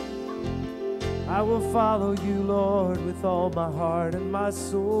 I will follow you, Lord, with all my heart and my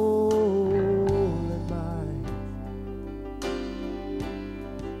soul and mind.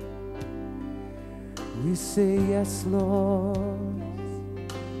 We say, yes, Lord,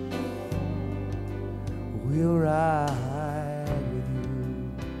 we'll ride with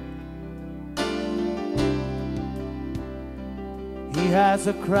you. He has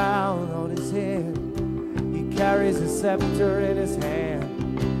a crown on his head. He carries a scepter in his hand.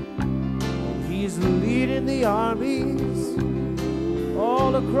 He's leading the armies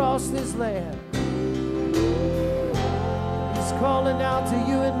all across this land. He's calling out to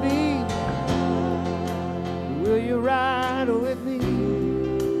you and me, will you ride with me?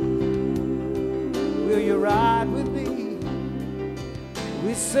 Will you ride with me?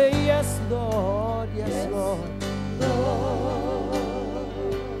 We say yes, Lord, yes, Lord.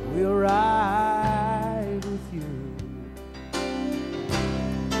 We'll ride with you.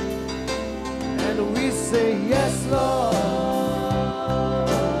 And we say yes, Lord.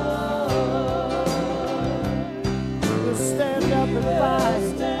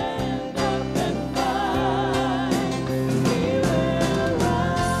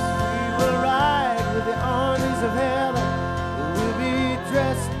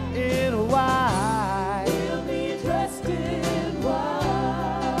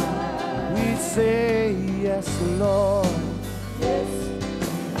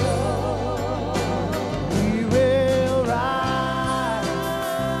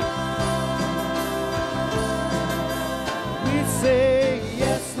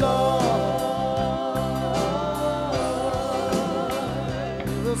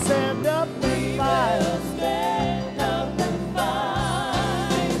 will stand up and fight.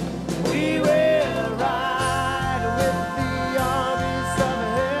 We will ride with the armies of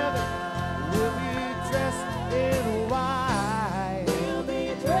heaven. We'll be dressed in white. We'll be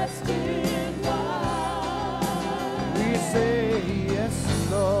dressed in white. We say yes,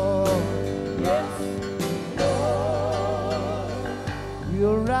 Lord. Yes, Lord.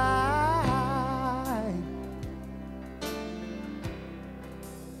 We'll ride.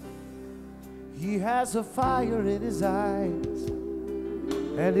 He has a fire in his eyes,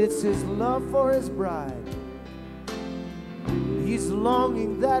 and it's his love for his bride. He's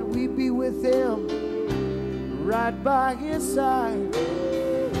longing that we be with him, right by his side.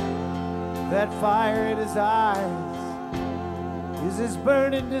 That fire in his eyes is his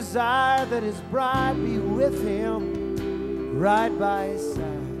burning desire that his bride be with him, right by his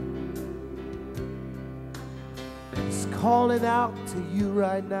side. He's calling out to you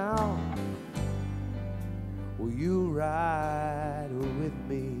right now. Will you ride with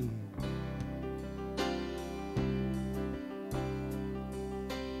me?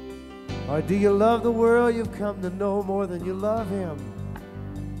 Or do you love the world you've come to know more than you love him?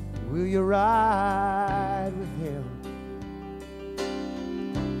 Will you ride with him?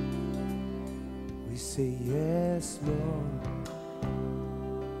 We say yes, Lord.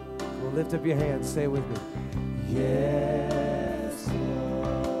 Well, lift up your hands, say it with me. Yes, Lord.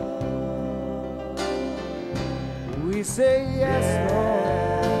 We say yes,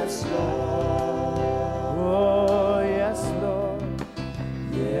 Lord. Oh, yes, Lord.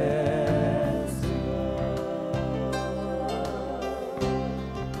 Yes, Lord.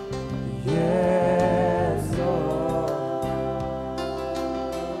 Yes, Lord.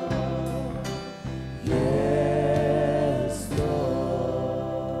 Yes,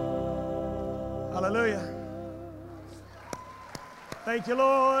 Lord. Hallelujah. Thank you,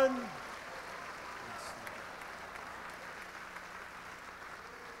 Lord.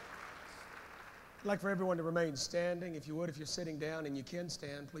 I'd like for everyone to remain standing. If you would, if you're sitting down and you can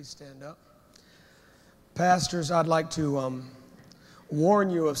stand, please stand up. Pastors, I'd like to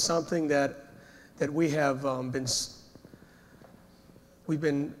warn you of something that we have this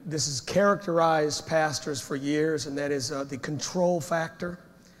has characterized pastors for years, and that is the control factor.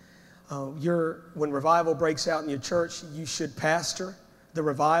 When revival breaks out in your church, you should pastor the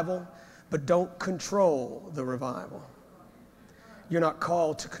revival, but don't control the revival. You're not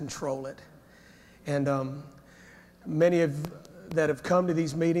called to control it. And many that have come to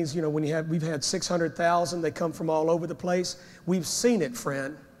these meetings, you know, we've had 600,000, they come from all over the place. We've seen it,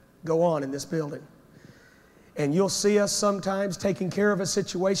 friend, go on in this building. And you'll see us sometimes taking care of a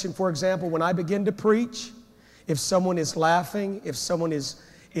situation. For example, when I begin to preach, if someone is laughing, if someone is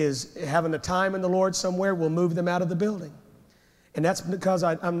having a time in the Lord somewhere, we'll move them out of the building. And that's because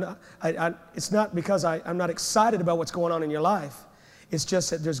it's not because I'm not excited about what's going on in your life. It's just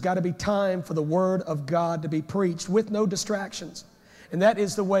that there's got to be time for the Word of God to be preached with no distractions. And that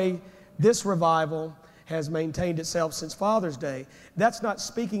is the way this revival has maintained itself since Father's Day. That's not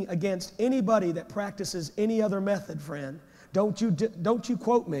speaking against anybody that practices any other method, friend. Don't you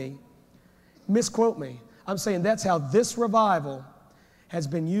quote me, misquote me. I'm saying that's how this revival has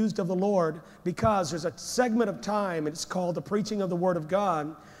been used of the Lord, because there's a segment of time, and it's called the preaching of the Word of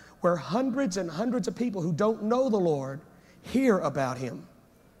God, where hundreds and hundreds of people who don't know the Lord hear about Him.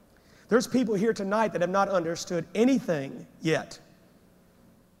 There's people here tonight that have not understood anything yet.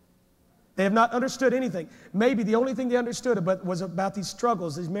 They have not understood anything. Maybe the only thing they understood was about these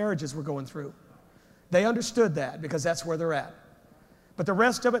struggles these marriages were going through. They understood that because that's where they're at. But the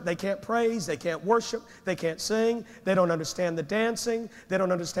rest of it, they can't praise, they can't worship, they can't sing, they don't understand the dancing, they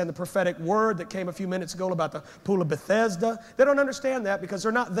don't understand the prophetic word that came a few minutes ago about the pool of Bethesda. They don't understand that because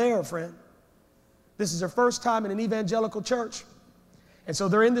they're not there, friend. This is their first time in an evangelical church. And so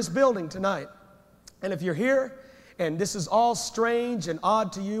they're in this building tonight. And if you're here and this is all strange and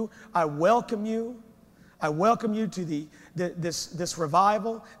odd to you, I welcome you. I welcome you to this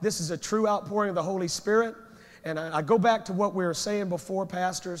revival. This is a true outpouring of the Holy Spirit. And I go back to what we were saying before,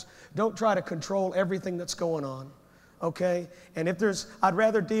 pastors. Don't try to control everything that's going on. Okay? And I'd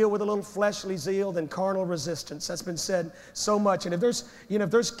rather deal with a little fleshly zeal than carnal resistance. That's been said so much. And if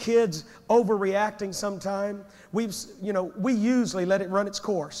there's kids overreacting sometime, we usually let it run its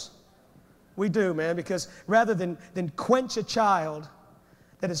course. We do, man, because rather than quench a child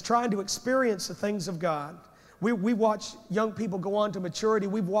that is trying to experience the things of God, We watch young people go on to maturity.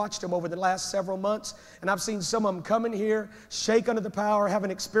 We've watched them over the last several months, and I've seen some of them come in here, shake under the power, have an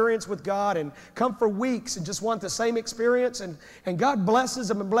experience with God, and come for weeks and just want the same experience, and God blesses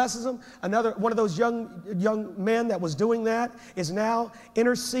them and blesses them. Another one of those young men that was doing that is now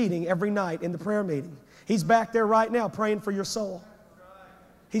interceding every night in the prayer meeting. He's back there right now praying for your soul.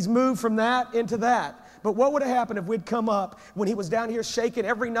 He's moved from that into that. But what would have happened if we'd come up when he was down here shaking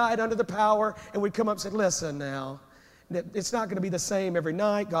every night under the power, and we'd come up and said, listen now, it's not going to be the same every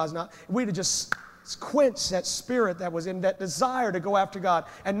night. God's not. We'd have just quenched that spirit that was in that desire to go after God.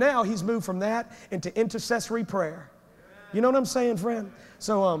 And now he's moved from that into intercessory prayer. You know what I'm saying, friend?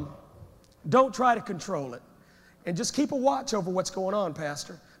 So don't try to control it. And just keep a watch over what's going on,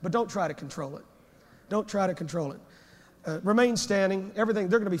 Pastor. But don't try to control it. Don't try to control it. Remain standing. Everything,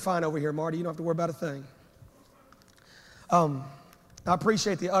 they're going to be fine over here, Marty. You don't have to worry about a thing. I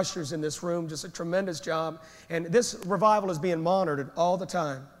appreciate the ushers in this room. Just a tremendous job. And this revival is being monitored all the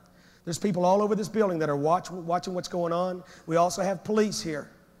time. There's people all over this building that are watching what's going on. We also have police here.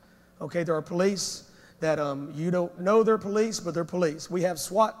 Okay, there are police that you don't know they're police, but they're police. We have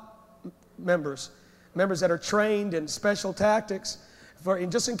SWAT members that are trained in special tactics,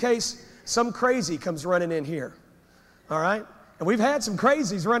 just in case some crazy comes running in here. All right? And we've had some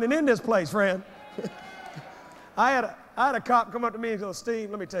crazies running in this place, friend. I had a cop come up to me and go, Steve,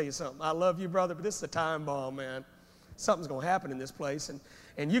 let me tell you something. I love you, brother, but this is a time bomb, man. Something's going to happen in this place.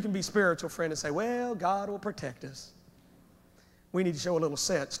 And you can be spiritual, friend, and say, well, God will protect us. We need to show a little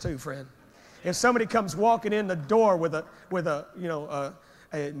sense, too, friend. If somebody comes walking in the door with a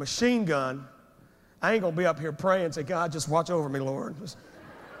machine gun, I ain't going to be up here praying and say, God, just watch over me, Lord.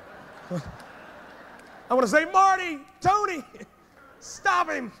 I want to say, Marty, Tony, stop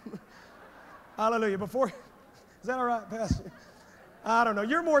him. Hallelujah. Is that all right, Pastor? I don't know.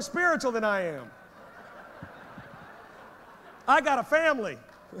 You're more spiritual than I am. I got a family.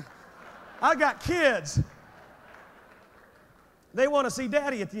 I got kids. They want to see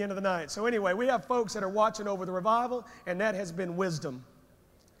Daddy at the end of the night. So anyway, we have folks that are watching over the revival, and that has been wisdom.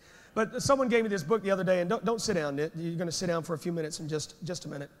 But someone gave me this book the other day, and don't sit down. You're going to sit down for a few minutes in just a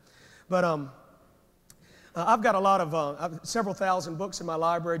minute. But I've got a lot of, several thousand books in my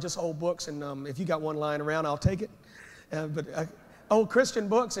library, just old books, and if you got one lying around, I'll take it. But old Christian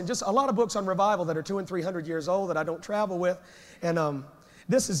books, and just a lot of books on revival that are 200 and 300 years old that I don't travel with. And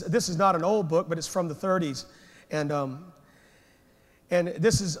this is not an old book, but it's from the 30s. And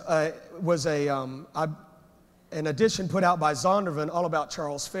this was an edition put out by Zondervan all about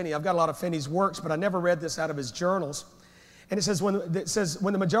Charles Finney. I've got a lot of Finney's works, but I never read this out of his journals. And it says,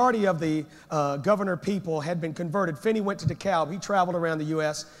 when the majority of the governor people had been converted, Finney went to DeKalb. He traveled around the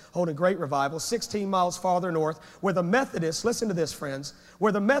U.S. holding great revival, 16 miles farther north, where the Methodists, listen to this, friends,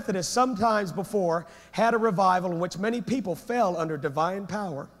 where the Methodists sometimes before had a revival in which many people fell under divine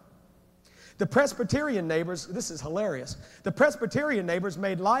power. The Presbyterian neighbors, this is hilarious, the Presbyterian neighbors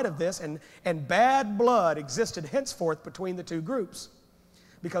made light of this, and bad blood existed henceforth between the two groups.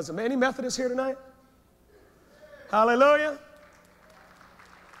 Because of any Methodists here tonight? Hallelujah.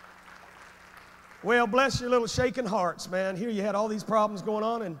 Well, bless your little shaking hearts, man. Here you had all these problems going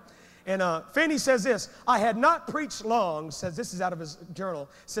on. And Finney says this, I had not preached long, says this is out of his journal,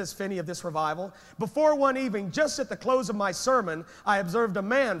 says Finney of this revival. Before one evening, just at the close of my sermon, I observed a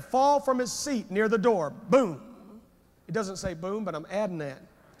man fall from his seat near the door. Boom. It doesn't say boom, but I'm adding that.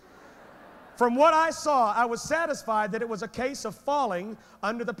 From what I saw, I was satisfied that it was a case of falling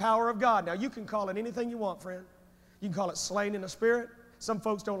under the power of God. Now, you can call it anything you want, friend. You can call it slain in the spirit. Some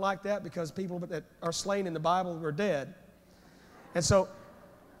folks don't like that because people that are slain in the Bible were dead. And so,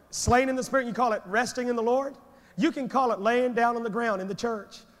 slain in the spirit, you call it resting in the Lord. You can call it laying down on the ground in the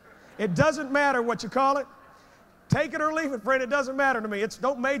church. It doesn't matter what you call it. Take it or leave it, friend. It doesn't matter to me.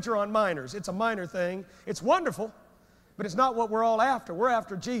 Don't major on minors. It's a minor thing. It's wonderful, but it's not what we're all after. We're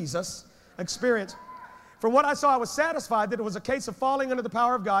after Jesus experience. From what I saw, I was satisfied that it was a case of falling under the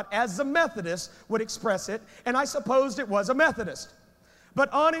power of God, as the Methodists would express it, and I supposed it was a Methodist.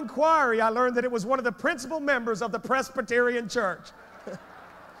 But on inquiry, I learned that it was one of the principal members of the Presbyterian Church.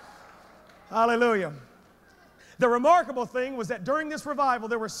 Hallelujah. The remarkable thing was that during this revival,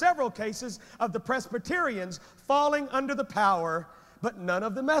 there were several cases of the Presbyterians falling under the power, but none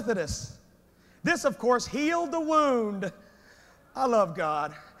of the Methodists. This, of course, healed the wound. I love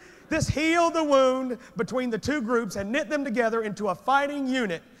God. This healed the wound between the two groups and knit them together into a fighting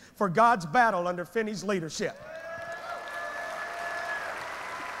unit for God's battle under Finney's leadership.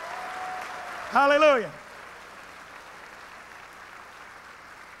 Hallelujah.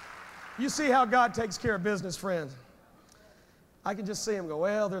 You see how God takes care of business, friends. I can just see him go,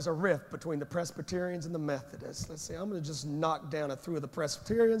 well, there's a rift between the Presbyterians and the Methodists. Let's see, I'm going to just knock down a few of the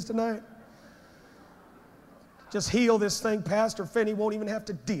Presbyterians tonight. Just heal this thing. Pastor Finney won't even have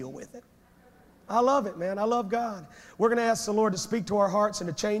to deal with it. I love it, man. I love God. We're going to ask the Lord to speak to our hearts and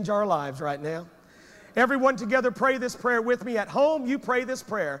to change our lives right now. Everyone together pray this prayer with me. At home, you pray this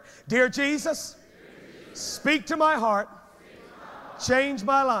prayer. Dear Jesus, speak to my heart. Change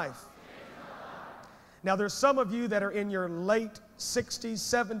my life. Now, there's some of you that are in your late 60s,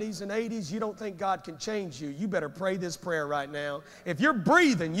 70s, and 80s. You don't think God can change you. You better pray this prayer right now. If you're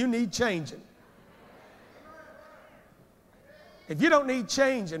breathing, you need changing. If you don't need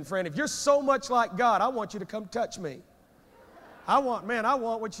changing, friend, if you're so much like God, I want you to come touch me. I want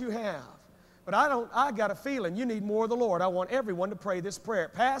what you have. But I got a feeling you need more of the Lord. I want everyone to pray this prayer.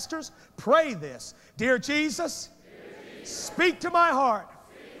 Pastors, pray this. Dear Jesus, speak to my heart.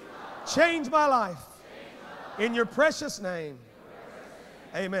 Change my life. In your precious name.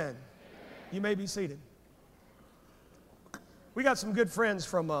 Amen. You may be seated. We got some good friends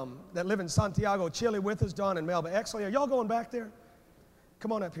from that live in Santiago, Chile with us, Don and Melba. Actually, are y'all going back there?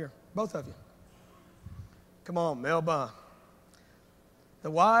 Come on up here, both of you. Come on, Melba.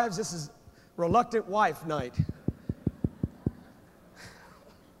 The wives, this is reluctant wife night.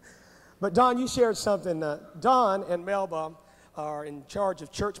 But Don, you shared something. Don and Melba are in charge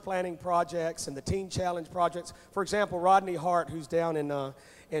of church planning projects and the Teen Challenge projects. For example, Rodney Hart, who's down in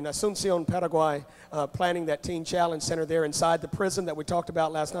Asuncion, Paraguay, planning that Teen Challenge Center there inside the prison that we talked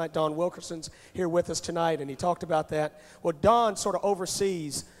about last night. Don Wilkerson's here with us tonight, and he talked about that. Well, Don sort of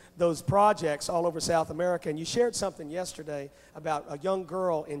oversees those projects all over South America, and you shared something yesterday about a young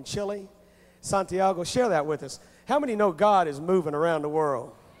girl in Chile, Santiago. Share that with us. How many know God is moving around the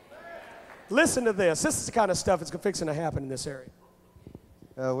world? Listen to this. This is the kind of stuff that's fixing to happen in this area.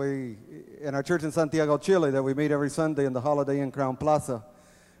 In our church in Santiago, Chile, that we meet every Sunday in the Holiday Inn Crown Plaza,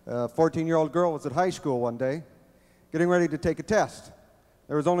 a 14-year-old girl was at high school one day, getting ready to take a test.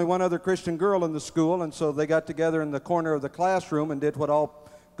 There was only one other Christian girl in the school, and so they got together in the corner of the classroom and did what all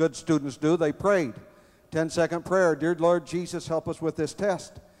good students do. They prayed. 10-second prayer. Dear Lord Jesus, help us with this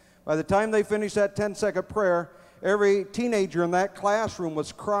test. By the time they finished that 10-second prayer, every teenager in that classroom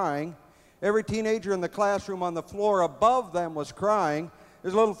was crying. Every teenager in the classroom on the floor above them was crying.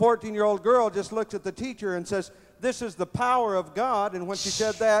 This little 14-year-old girl just looks at the teacher and says, this is the power of God. And when she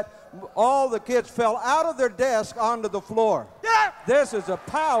said that, all the kids fell out of their desk onto the floor. Yeah. This is the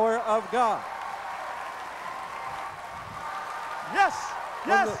power of God. Yes,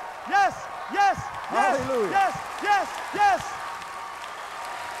 yes, yes, yes, hallelujah. Yes, yes, yes.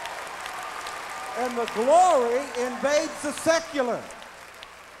 And the glory invades the secular.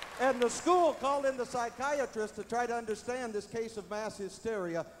 And the school called in the psychiatrist to try to understand this case of mass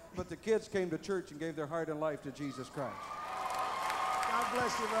hysteria, but the kids came to church and gave their heart and life to Jesus Christ. God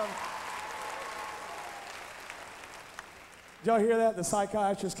bless you, brother. Did y'all hear that? The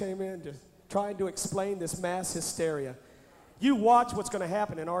psychiatrist came in just trying to explain this mass hysteria. You watch what's going to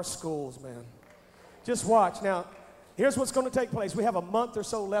happen in our schools, man. Just watch. Now, here's what's going to take place. We have a month or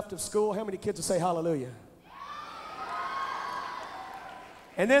so left of school. How many kids will say hallelujah?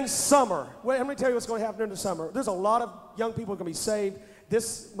 And then summer. Well, let me tell you what's going to happen during the summer. There's a lot of young people going to be saved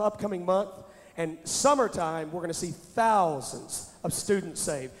this upcoming month. And summertime, we're going to see thousands of students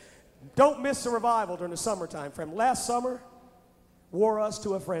saved. Don't miss the revival during the summertime, friend. Last summer wore us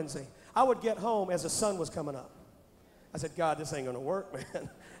to a frenzy. I would get home as the sun was coming up. I said, God, this ain't going to work, man.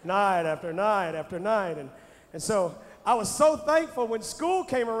 Night after night after night. And so I was so thankful when school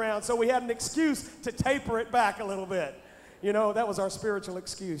came around, so we had an excuse to taper it back a little bit. You know, that was our spiritual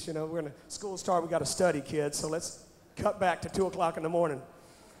excuse. You know, we're going to school start, we got to study, kids, so let's cut back to 2 o'clock in the morning.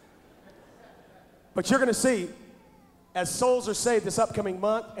 But you're going to see, as souls are saved this upcoming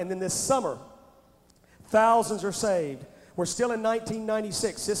month, and then this summer, thousands are saved. We're still in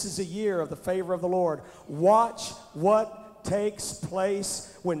 1996. This is a year of the favor of the Lord. Watch what takes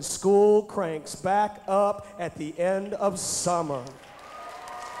place when school cranks back up at the end of summer.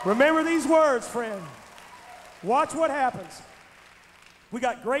 Remember these words, friend. Watch what happens. We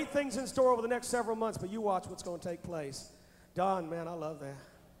got great things in store over the next several months, but you watch what's going to take place. Don, man, I love that.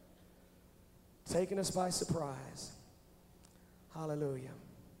 Taking us by surprise. Hallelujah.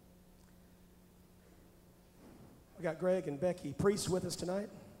 We got Greg and Becky Priest with us tonight.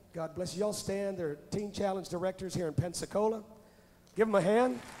 God bless you. Y'all stand. They're Teen Challenge directors here in Pensacola. Give them a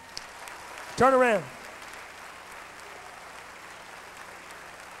hand. Turn around.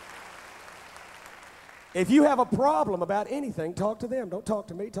 If you have a problem about anything, talk to them. Don't talk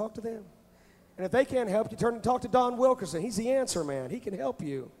to me, talk to them. And if they can't help you, turn and talk to Don Wilkerson. He's the answer man. He can help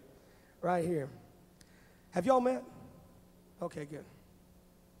you right here. Have y'all met? Okay, good.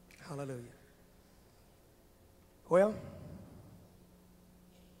 Hallelujah. Well,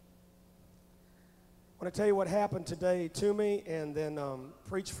 I want to tell you what happened today to me and then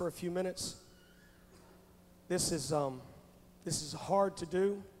preach for a few minutes. This is hard to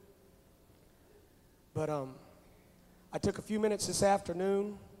do, but I took a few minutes this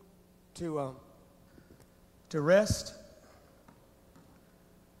afternoon to rest.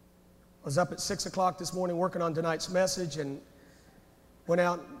 I was up at 6 o'clock this morning working on tonight's message and went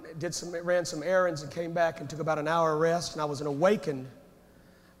out, ran some errands and came back and took about an hour rest, and I was awakened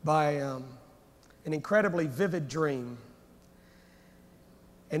by an incredibly vivid dream.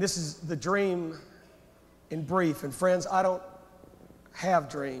 And this is the dream in brief. And friends, I don't have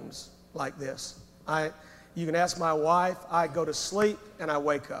dreams like this. You can ask my wife. I go to sleep and I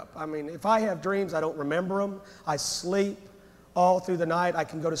wake up. I mean, if I have dreams, I don't remember them. I sleep all through the night. I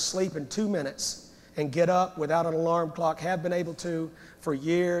can go to sleep in 2 minutes and get up without an alarm clock. Have been able to for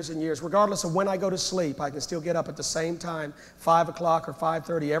years and years. Regardless of when I go to sleep, I can still get up at the same time, 5 o'clock or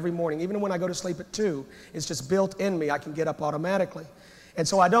 5:30 every morning. Even when I go to sleep at 2, it's just built in me. I can get up automatically. And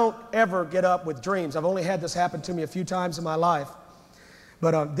so I don't ever get up with dreams. I've only had this happen to me a few times in my life.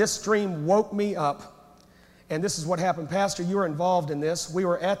 But this dream woke me up. And this is what happened. Pastor, you were involved in this. We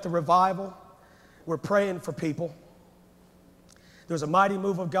were at the revival. We're praying for people. There was a mighty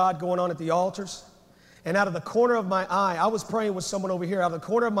move of God going on at the altars. And out of the corner of my eye, I was praying with someone over here. Out of the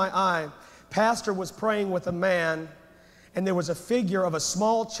corner of my eye, Pastor was praying with a man, and there was a figure of a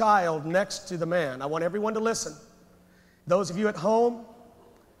small child next to the man. I want everyone to listen. Those of you at home,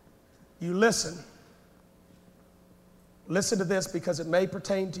 you listen. Listen to this because it may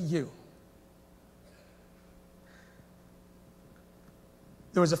pertain to you.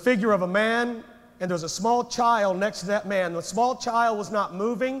 There was a figure of a man, and there was a small child next to that man. The small child was not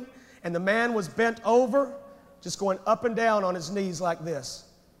moving, and the man was bent over, just going up and down on his knees like this.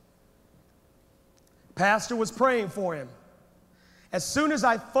 Pastor was praying for him. As soon as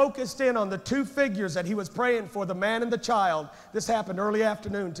I focused in on the two figures that he was praying for, the man and the child, this happened early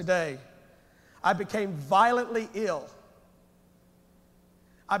afternoon today, I became violently ill.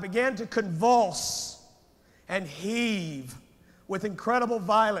 I began to convulse and heave with incredible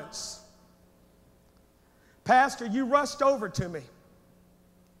violence. Pastor, you rushed over to me,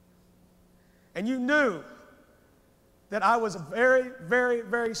 and you knew that I was very, very,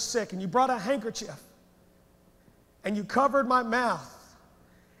 very sick, and you brought a handkerchief, and you covered my mouth,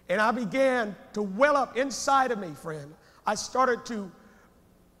 and I began to well up inside of me, friend. I started to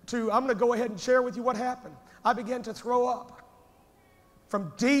I'm going to go ahead and share with you what happened. I began to throw up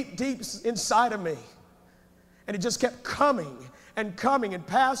from deep, deep inside of me, and it just kept coming and coming, and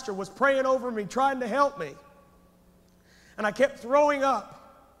Pastor was praying over me, trying to help me, and I kept throwing up.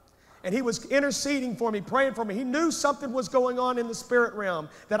 And he was interceding for me, praying for me. He knew something was going on in the spirit realm,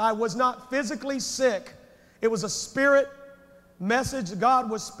 that I was not physically sick. It was a spirit message. God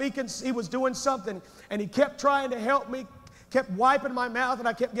was speaking. He was doing something. And he kept trying to help me, kept wiping my mouth, and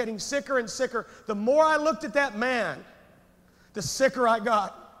I kept getting sicker and sicker. The more I looked at that man, the sicker I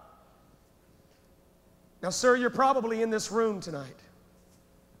got. Now, sir, you're probably in this room tonight.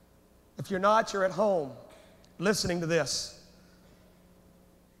 If you're not, you're at home listening to this.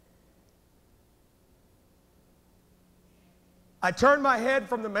 I turned my head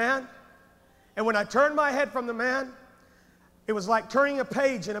from the man, and when I turned my head from the man, it was like turning a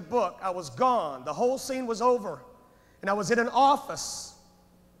page in a book. I was gone. The whole scene was over, and I was in an office,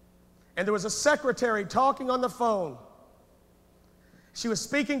 and there was a secretary talking on the phone. She was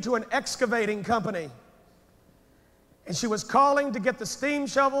speaking to an excavating company, and she was calling to get the steam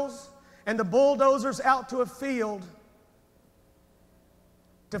shovels and the bulldozers out to a field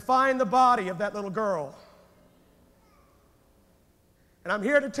to find the body of that little girl. And I'm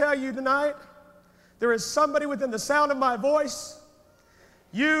here to tell you tonight, there is somebody within the sound of my voice.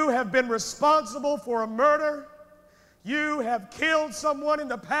 You have been responsible for a murder. You have killed someone in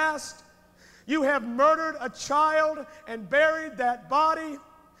the past. You have murdered a child and buried that body.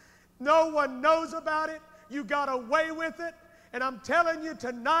 No one knows about it. You got away with it. And I'm telling you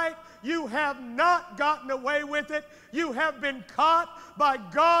tonight, you have not gotten away with it. You have been caught by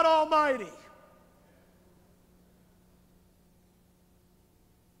God Almighty.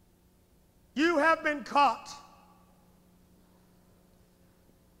 You have been caught.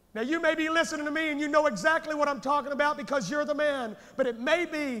 Now, you may be listening to me and you know exactly what I'm talking about because you're the man, but it may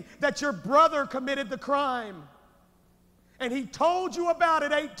be that your brother committed the crime And he told you about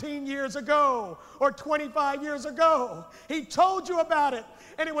it 18 years ago or 25 years ago. He told you about it,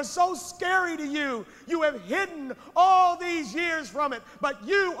 and it was so scary to you. You have hidden all these years from it, but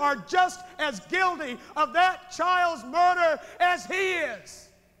you are just as guilty of that child's murder as he is.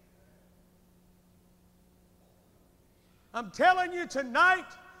 I'm telling you tonight,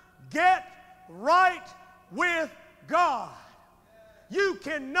 get right with God. You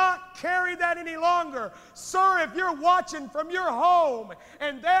cannot carry that any longer. Sir, if you're watching from your home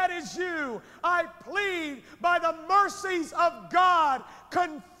and that is you, I plead by the mercies of God,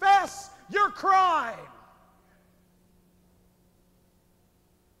 confess your crime.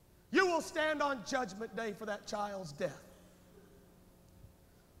 You will stand on Judgment Day for that child's death.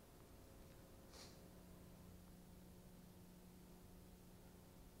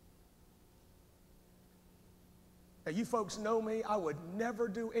 Now, you folks know me. I would never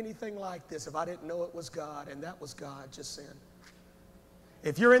do anything like this if I didn't know it was God, and that was God just then.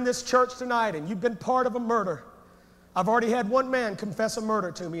 If you're in this church tonight and you've been part of a murder, I've already had one man confess a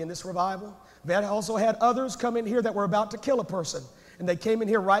murder to me in this revival. I've also had others come in here that were about to kill a person, and they came in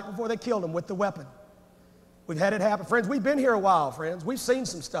here right before they killed him with the weapon. We've had it happen. Friends, we've been here a while, friends. We've seen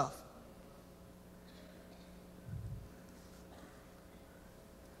some stuff.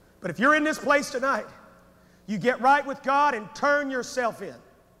 But if you're in this place tonight, you get right with God and turn yourself in.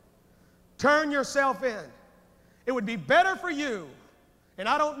 Turn yourself in. It would be better for you, and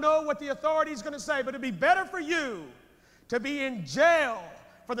I don't know what the authority is going to say, but it'd be better for you to be in jail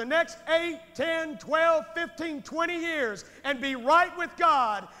for the next 8, 10, 12, 15, 20 years and be right with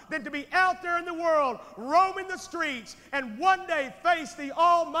God than to be out there in the world roaming the streets and one day face the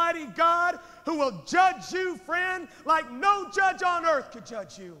Almighty God who will judge you, friend, like no judge on earth could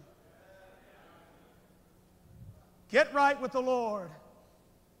judge you. Get right with the Lord.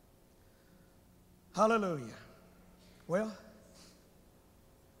 Hallelujah. Well,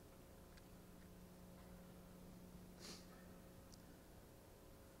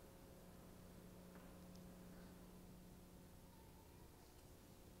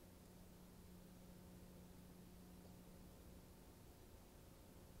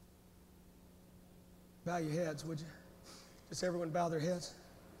 bow your heads, would you? Just everyone bow their heads.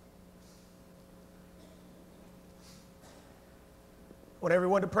 I want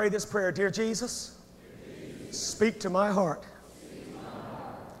everyone to pray this prayer. Dear Jesus, speak to my heart.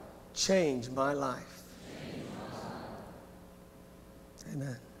 Change my life.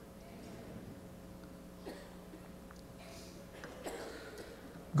 Amen.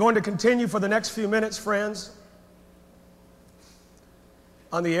 Going to continue for the next few minutes, friends,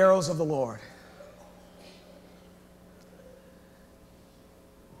 on the arrows of the Lord.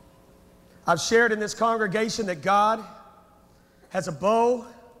 I've shared in this congregation that God has a bow,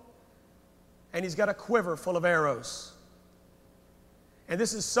 and he's got a quiver full of arrows. And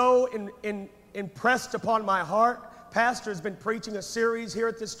this is so impressed upon my heart. Pastor has been preaching a series here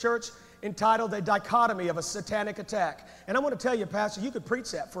at this church entitled The Dichotomy of a Satanic Attack. And I want to tell you, Pastor, you could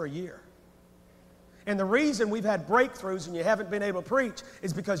preach that for a year. And the reason we've had breakthroughs and you haven't been able to preach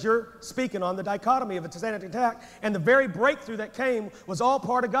is because you're speaking on the dichotomy of a satanic attack. And the very breakthrough that came was all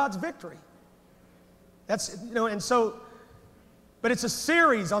part of God's victory. That's, you know, and so... But it's a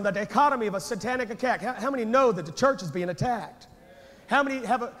series on the dichotomy of a satanic attack. How many know that the church is being attacked? How many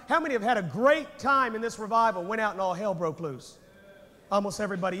have had a great time in this revival, went out and all hell broke loose? Almost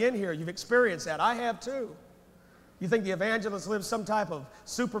everybody in here, you've experienced that. I have too. You think the evangelist lives some type of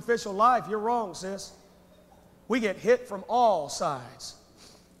superficial life? You're wrong, sis. We get hit from all sides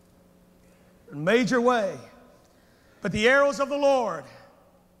in a major way. But the arrows of the Lord.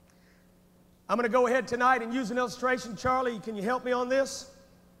 I'm going to go ahead tonight and use an illustration. Charlie, can you help me on this?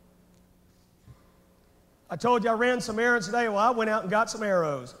 I told you I ran some errands today. Well, I went out and got some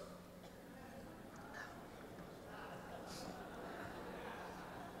arrows.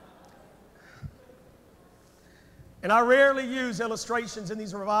 And I rarely use illustrations in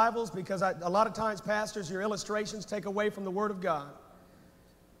these revivals because a lot of times, pastors, your illustrations take away from the Word of God.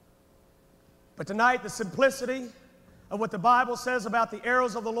 But tonight, the simplicity of what the Bible says about the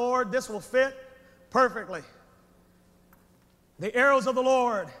arrows of the Lord, this will fit perfectly. The arrows of the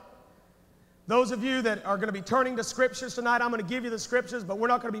Lord. Those of you that are going to be turning to scriptures tonight, I'm going to give you the scriptures, but we're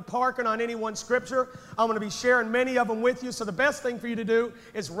not going to be parking on any one scripture. I'm going to be sharing many of them with you, so the best thing for you to do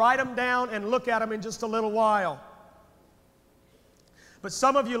is write them down and look at them in just a little while. But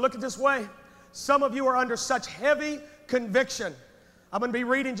some of you, look at this way, some of you are under such heavy conviction. I'm going to be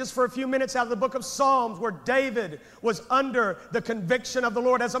reading just for a few minutes out of the book of Psalms where David was under the conviction of the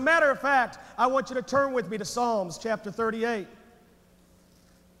Lord. As a matter of fact, I want you to turn with me to Psalms chapter 38.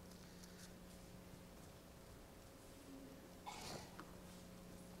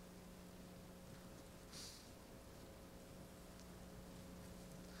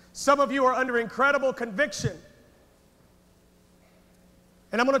 Some of you are under incredible conviction.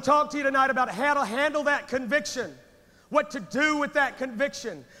 And I'm going to talk to you tonight about how to handle that conviction, what to do with that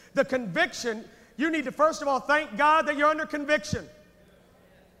conviction. The conviction, you need to first of all thank God that you're under conviction.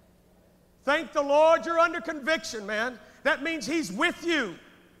 Thank the Lord you're under conviction, man. That means He's with you.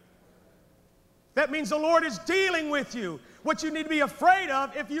 That means the Lord is dealing with you. What you need to be afraid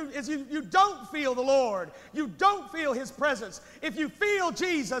of is you don't feel the Lord. You don't feel His presence. If you feel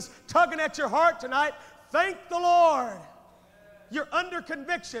Jesus tugging at your heart tonight, thank the Lord. You're under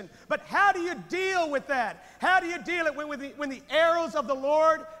conviction. But how do you deal with that? How do you deal with when the arrows of the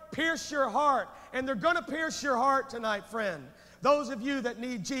Lord pierce your heart? And they're going to pierce your heart tonight, friend. Those of you that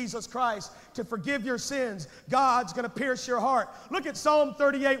need Jesus Christ to forgive your sins, God's going to pierce your heart. Look at Psalm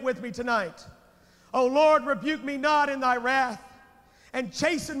 38 with me tonight. O Lord, rebuke me not in thy wrath, and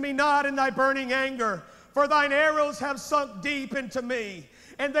chasten me not in thy burning anger, for thine arrows have sunk deep into me,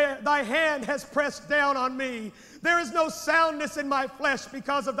 and thy hand has pressed down on me. There is no soundness in my flesh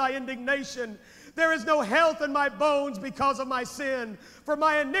because of thy indignation. There is no health in my bones because of my sin. For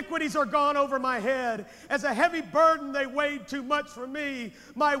my iniquities are gone over my head. As a heavy burden they weighed too much for me.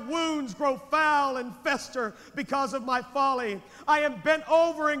 My wounds grow foul and fester because of my folly. I am bent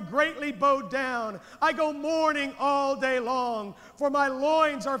over and greatly bowed down. I go mourning all day long. For my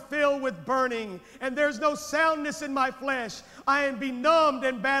loins are filled with burning, and there's no soundness in my flesh. I am benumbed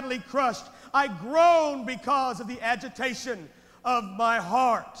and badly crushed. I groan because of the agitation of my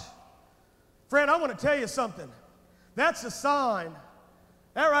heart. Friend, I want to tell you something. That's a sign.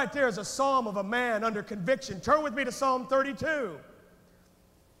 That right there is a psalm of a man under conviction. Turn with me to Psalm 32.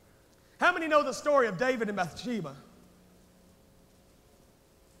 How many know the story of David and Bathsheba?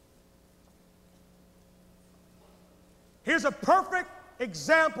 Here's a perfect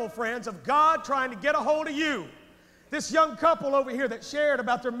example, friends, of God trying to get a hold of you. This young couple over here that shared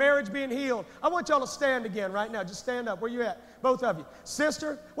about their marriage being healed. I want y'all to stand again right now. Just stand up. Where you at? Both of you.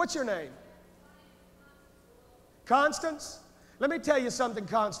 Sister, what's your name? Constance? Let me tell you something,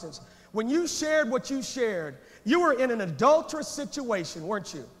 Constance. When you shared what you shared, you were in an adulterous situation,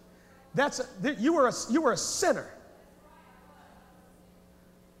 weren't you? You were a sinner.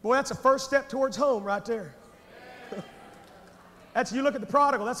 Boy, that's the first step towards home right there. You look at the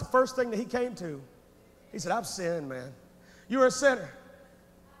prodigal, that's the first thing that he came to. He said, I've sinned, man. You were a sinner.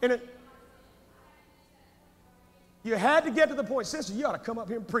 You had to get to the point, sister, you ought to come up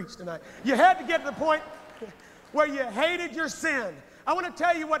here and preach tonight. You had to get to the point where you hated your sin. I want to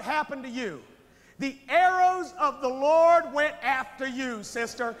tell you what happened to you. The arrows of the Lord went after you,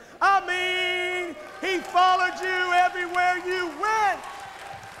 sister. I mean, He followed you everywhere you went.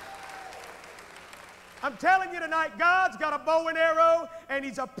 I'm telling you tonight, God's got a bow and arrow, and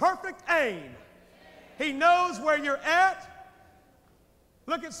He's a perfect aim. He knows where you're at.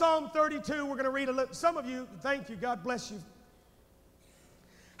 Look at Psalm 32. We're going to read a little. Some of you, thank you. God bless you.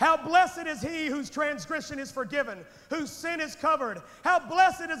 How blessed is he whose transgression is forgiven, whose sin is covered. How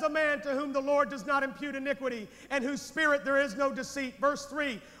blessed is a man to whom the Lord does not impute iniquity, and whose spirit there is no deceit. Verse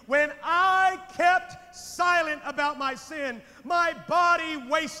 3, when I kept silent about my sin, my body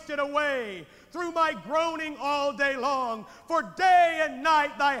wasted away through my groaning all day long. For day and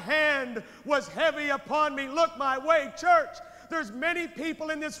night thy hand was heavy upon me. Look my way, church. There's many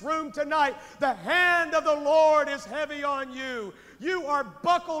people in this room tonight. The hand of the Lord is heavy on you. You are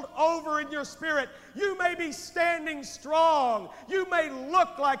buckled over in your spirit. You may be standing strong. You may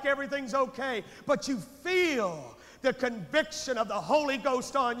look like everything's okay, but you feel the conviction of the Holy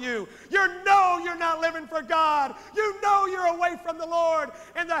Ghost on you. You know you're not living for God. You know you're away from the Lord,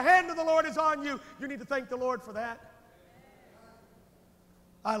 and the hand of the Lord is on you. You need to thank the Lord for that.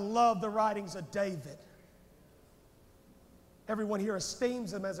 I love the writings of David. Everyone here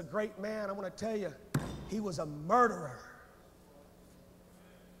esteems him as a great man. I want to tell you, he was a murderer.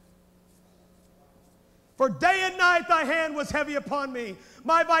 For day and night thy hand was heavy upon me.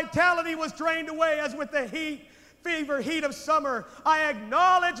 My vitality was drained away as with the fever heat of summer. I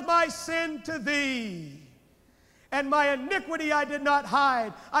acknowledge my sin to thee, and my iniquity I did not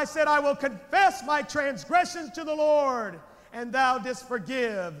hide. I said, I will confess my transgressions to the Lord, and thou didst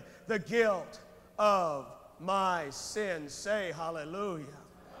forgive the guilt of my sins. Say hallelujah.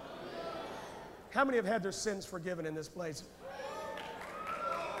 How many have had their sins forgiven in this place?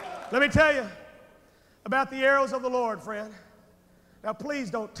 Let me tell you about the arrows of the Lord, friend. Now, please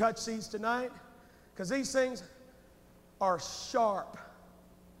don't touch these tonight, because these things are sharp.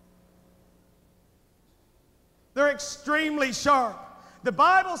 They're extremely sharp. The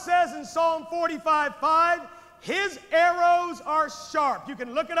Bible says in Psalm 45:5, his arrows are sharp. You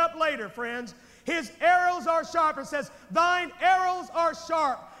can look it up later, friends. His arrows are sharp. It says, thine arrows are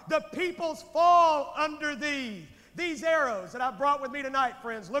sharp. The peoples fall under thee. These arrows that I brought with me tonight,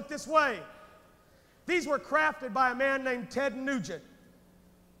 friends, look this way. These were crafted by a man named Ted Nugent.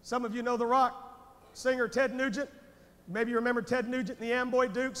 Some of you know the rock singer Ted Nugent. Maybe you remember Ted Nugent and the Amboy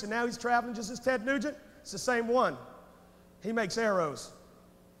Dukes, and now he's traveling just as Ted Nugent. It's the same one. He makes arrows,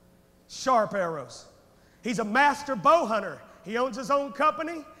 sharp arrows. He's a master bow hunter. He owns his own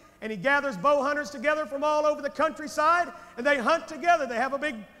company, and he gathers bow hunters together from all over the countryside, and they hunt together. They have a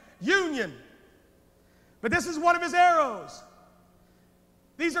big union. But this is one of his arrows.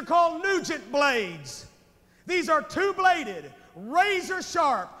 These are called Nugent blades. These are two-bladed,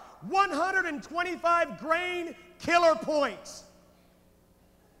 razor-sharp, 125 grain killer points.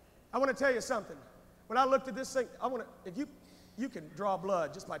 I want to tell you something. When I looked at this thing, if you can draw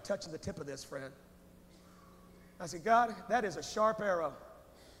blood just by touching the tip of this, friend. I said, God, that is a sharp arrow.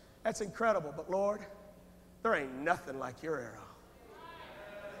 That's incredible, but Lord, there ain't nothing like your arrow.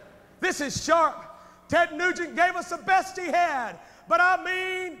 This is sharp. Ted Nugent gave us the best he had, but I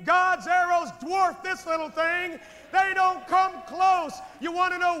mean, God's arrows dwarf this little thing. They don't come close. You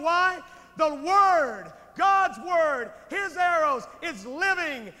want to know why? The Word, God's Word, His arrows is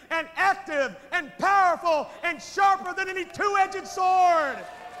living and active and powerful and sharper than any two-edged sword.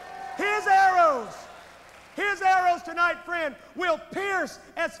 His arrows tonight, friend, will pierce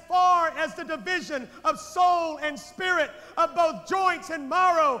as far as the division of soul and spirit, of both joints and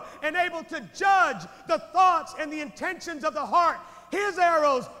marrow, and able to judge the thoughts and the intentions of the heart. His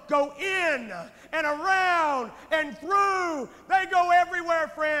arrows go in and around and through. They go everywhere,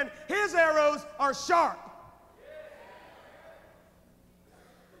 friend. His arrows are sharp.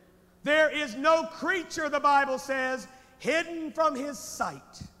 There is no creature, the Bible says, hidden from His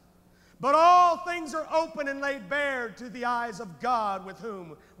sight. But all things are open and laid bare to the eyes of God with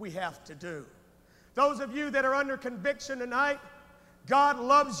whom we have to do. Those of you that are under conviction tonight, God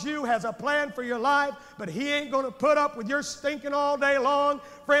loves you, has a plan for your life, but He ain't going to put up with your stinking all day long.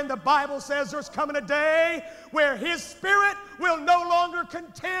 Friend, the Bible says there's coming a day where His Spirit will no longer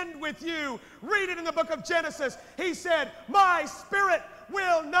contend with you. Read it in the book of Genesis. He said, my Spirit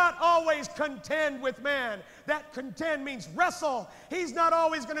will not always contend with man. That contend means wrestle. He's not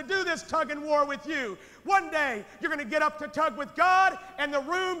always going to do this tug and war with you. One day, you're going to get up to tug with God, and the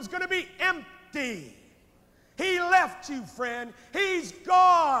room's going to be empty. He left you, friend. He's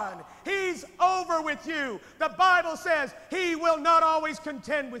gone. He's over with you. The Bible says He will not always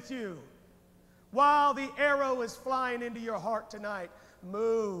contend with you. While the arrow is flying into your heart tonight,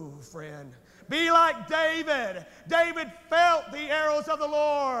 move, friend. Be like David. David felt the arrows of the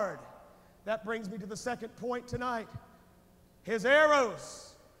Lord. That brings me to the second point tonight. His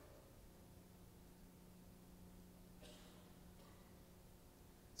arrows.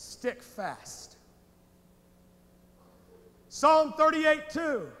 Stick fast. Psalm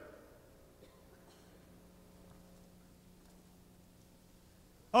 38:2.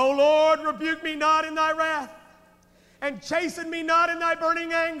 O Lord, rebuke me not in thy wrath, and chasten me not in thy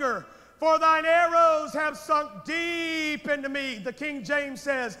burning anger. For thine arrows have sunk deep into me. The King James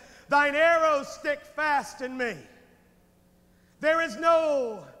says, thine arrows stick fast in me. There is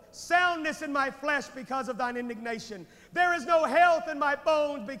no soundness in my flesh because of thine indignation. There is no health in my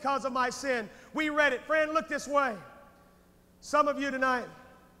bones because of my sin. We read it. Friend, look this way. Some of you tonight,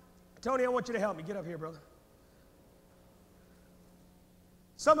 Tony, I want you to help me. Get up here, brother.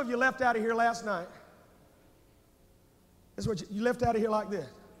 Some of you left out of here last night. This is what you left out of here like this.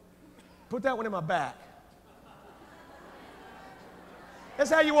 Put that one in my back. That's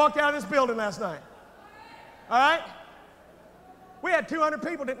how you walked out of this building last night. All right? We had 200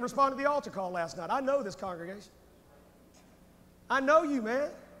 people didn't respond to the altar call last night. I know this congregation. I know you, man.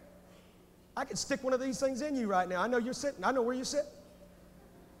 I could stick one of these things in you right now. I know you're sitting. I know where you're sitting.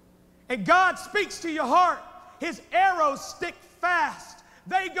 And God speaks to your heart. His arrows stick fast.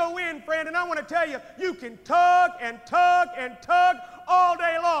 They go in, friend, and I want to tell you, you can tug and tug and tug all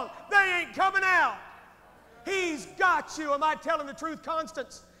day long. They ain't coming out. He's got you. Am I telling the truth,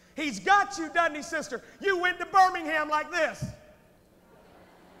 Constance? He's got you, doesn't he, sister? You went to Birmingham like this.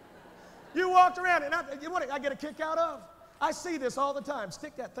 You walked around, and you know what I get a kick out of? I see this all the time.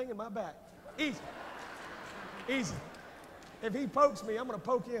 Stick that thing in my back. Easy. Easy. If he pokes me, I'm going to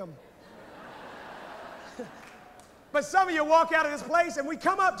poke him. But some of you walk out of this place, and we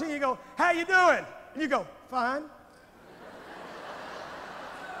come up to you and go, how you doing? And you go, fine.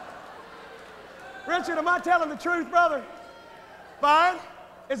 Richard, am I telling the truth, brother? Fine.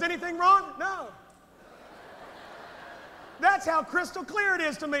 Is anything wrong? No. That's how crystal clear it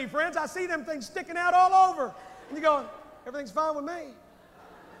is to me, friends. I see them things sticking out all over. And you go, everything's fine with me.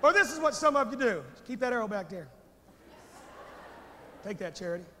 Or this is what some of you do. Just keep that arrow back there. Take that,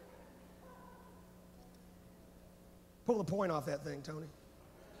 Charity. Pull the point off that thing, Tony.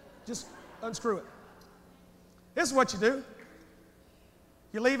 Just unscrew it. This is what you do.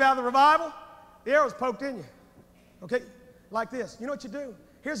 You leave out of the revival, the arrow's poked in you. Okay? Like this. You know what you do?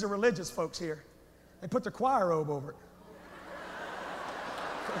 Here's the religious folks here. They put their choir robe over it.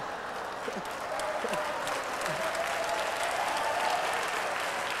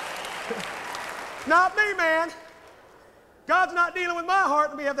 Not me, man. God's not dealing with my heart.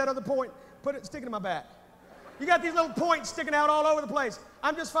 Let me have that other point. Put it, stick it in my back. You got these little points sticking out all over the place.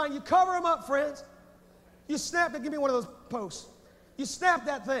 I'm just fine. You cover them up, friends. You snap it. Give me one of those posts. You snap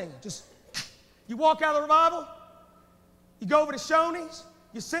that thing. Just, you walk out of the revival. You go over to Shoney's.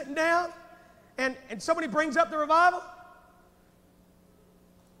 You're sitting down. And somebody brings up the revival.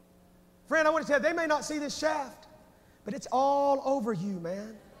 Friend, I want to tell you, they may not see this shaft, but it's all over you,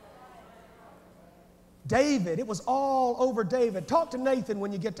 man. David, it was all over David. Talk to Nathan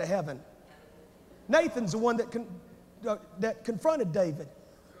when you get to heaven. Nathan's the one that confronted David.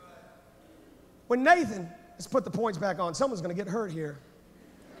 When Nathan, let's put the points back on. Someone's going to get hurt here.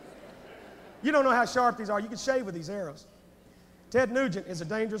 You don't know how sharp these are. You can shave with these arrows. Ted Nugent is a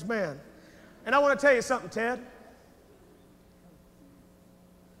dangerous man. And I want to tell you something, Ted.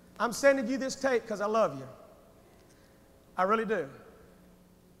 I'm sending you this tape because I love you. I really do.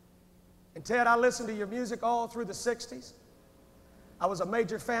 And Ted, I listened to your music all through the 60s. I was a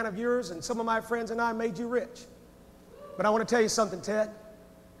major fan of yours, and some of my friends and I made you rich. But I want to tell you something, Ted.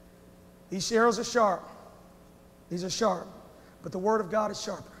 These arrows are sharp. These are sharp. But the Word of God is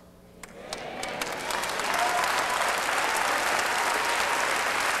sharper.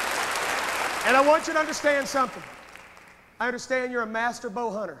 And I want you to understand something. I understand you're a master bow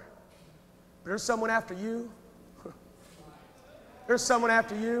hunter. But there's someone after you. There's someone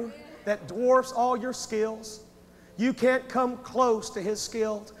after you that dwarfs all your skills. You can't come close to his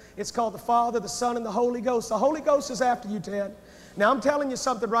skills. It's called the Father, the Son, and the Holy Ghost. The Holy Ghost is after you, Ted. Now, I'm telling you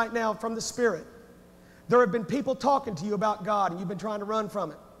something right now from the Spirit. There have been people talking to you about God, and you've been trying to run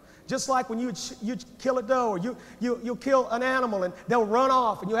from it. Just like when you'd kill a doe, or you'll kill an animal, and they'll run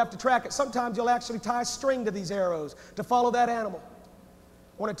off, and you have to track it. Sometimes you'll actually tie a string to these arrows to follow that animal.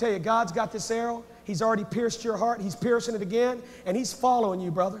 I want to tell you, God's got this arrow. He's already pierced your heart. He's piercing it again, and he's following you,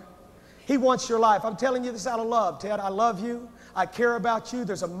 brother. He wants your life. I'm telling you this out of love, Ted. I love you. I care about you.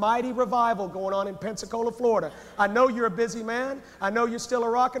 There's a mighty revival going on in Pensacola, Florida. I know you're a busy man. I know you're still a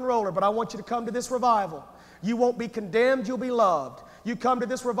rock and roller, but I want you to come to this revival. You won't be condemned. You'll be loved. You come to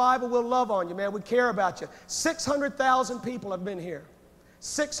this revival, we'll love on you, man. We care about you. 600,000 people have been here.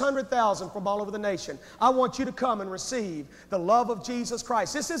 600,000 from all over the nation. I want you to come and receive the love of Jesus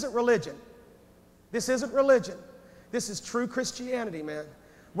Christ. This isn't religion. This isn't religion. This is true Christianity, man.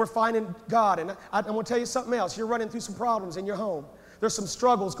 We're finding God. And I want to tell you something else. You're running through some problems in your home. There's some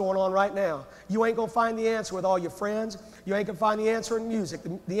struggles going on right now. You ain't going to find the answer with all your friends. You ain't going to find the answer in music.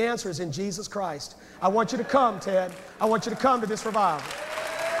 The answer is in Jesus Christ. I want you to come, Ted. I want you to come to this revival.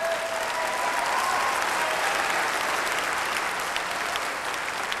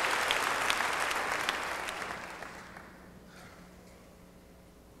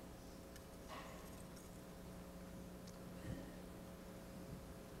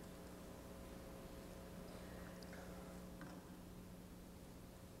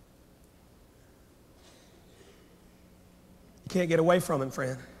 Can't get away from him,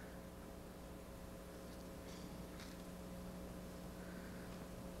 friend.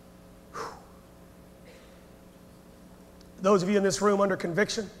 Whew. Those of you in this room under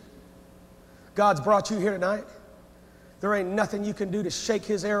conviction, God's brought you here tonight. There ain't nothing you can do to shake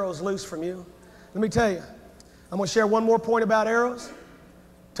his arrows loose from you. Let me tell you, I'm going to share one more point about arrows.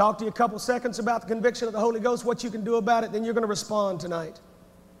 Talk to you a couple seconds about the conviction of the Holy Ghost, what you can do about it, then you're going to respond tonight.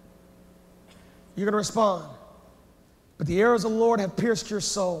 You're going to respond. But the arrows of the Lord have pierced your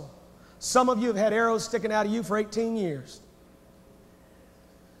soul. Some of you have had arrows sticking out of you for 18 years.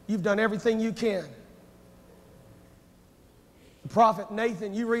 You've done everything you can. The prophet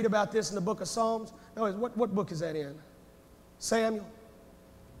Nathan, you read about this in the book of Psalms. No, what book is that in? Samuel.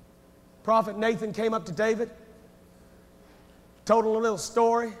 Prophet Nathan came up to David, told him a little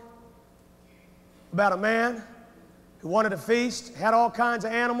story about a man who wanted a feast, had all kinds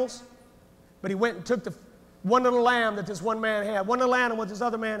of animals, but he went and took the one little lamb that this one man had, one little animal that this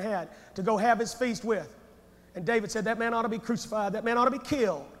other man had to go have his feast with. And David said, that man ought to be crucified. That man ought to be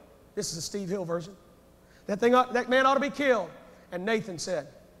killed. This is a Steve Hill version. That man ought to be killed. And Nathan said,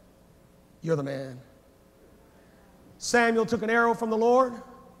 you're the man. Samuel took an arrow from the Lord,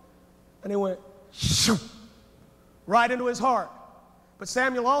 and it went shoo, right into his heart. But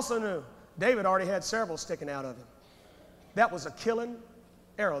Samuel also knew David already had several sticking out of him. That was a killing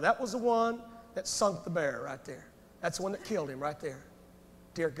arrow. That was the one that sunk the bear right there. That's the one that killed him right there.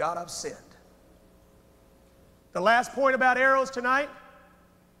 Dear God, I've sinned. The last point about arrows tonight,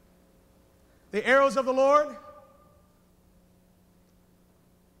 the arrows of the Lord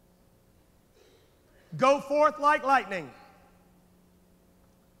go forth like lightning.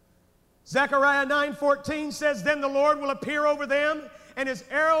 Zechariah 9:14 says, then the Lord will appear over them, and his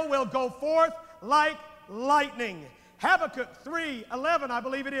arrow will go forth like lightning. Habakkuk 3:11, I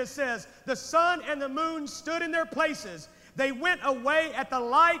believe it is, says, the sun and the moon stood in their places. They went away at the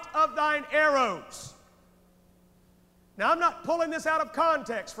light of thine arrows. Now, I'm not pulling this out of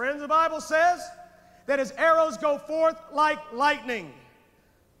context, friends. The Bible says that his arrows go forth like lightning.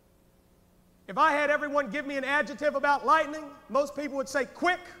 If I had everyone give me an adjective about lightning, most people would say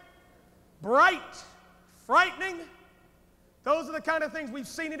quick, bright, frightening. Those are the kind of things we've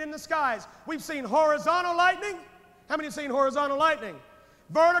seen it in the skies. We've seen horizontal lightning. How many have seen horizontal lightning?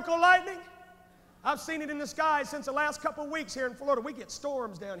 Vertical lightning. I've seen it in the skies since the last couple of weeks here in Florida. We get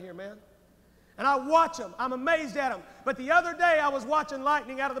storms down here, man. And I watch them. I'm amazed at them. But the other day I was watching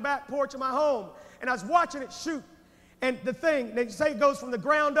lightning out of the back porch of my home, and I was watching it shoot. And the thing, they say it goes from the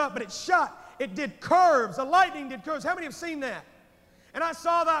ground up, but it shot. It did curves. The lightning did curves. How many have seen that? And I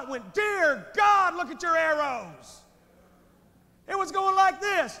saw that and went, dear God, look at your arrows. It was going like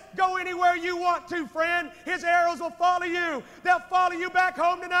this. Go anywhere you want to, friend. His arrows will follow you. They'll follow you back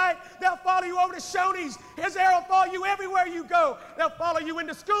home tonight. They'll follow you over to Shoney's. His arrow will follow you everywhere you go. They'll follow you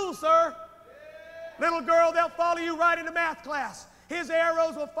into school, sir. Yeah. Little girl, they'll follow you right into math class. His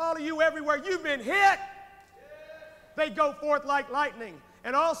arrows will follow you everywhere. You've been hit. Yeah. They go forth like lightning.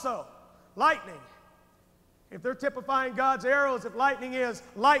 And also, lightning. If they're typifying God's arrows, if lightning is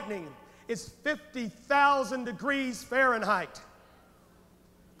lightning, it's 50,000 degrees Fahrenheit.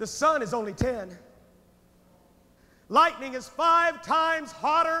 The sun is only 10. Lightning is 5 times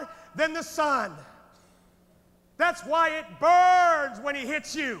hotter than the sun. That's why it burns when he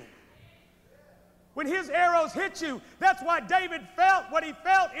hits you. When his arrows hit you, that's why David felt what he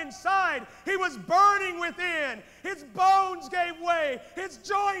felt inside. He was burning within. His bones gave way. His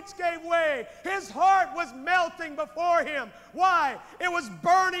joints gave way. His heart was melting before him. Why? It was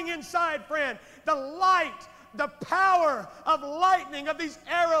burning inside, friend. The light, the power of lightning, of these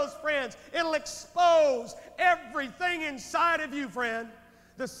arrows, friends, it'll expose everything inside of you, friend.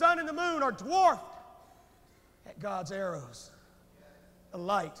 The sun and the moon are dwarfed at God's arrows. The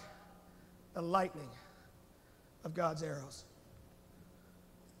light, the lightning of God's arrows.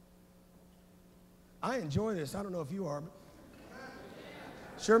 I enjoy this. I don't know if you are, but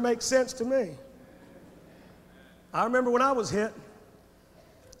sure makes sense to me. I remember when I was hit.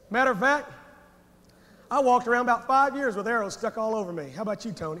 Matter of fact, I walked around about 5 years with arrows stuck all over me. How about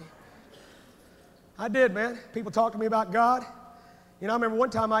you, Tony? I did, man. People talk to me about God. You know, I remember one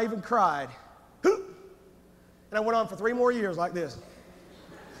time I even cried. And I went on for 3 more years like this.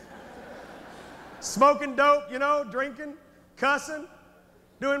 Smoking dope, you know, drinking, cussing,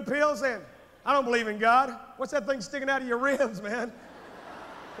 doing pills, saying, I don't believe in God. What's that thing sticking out of your ribs, man?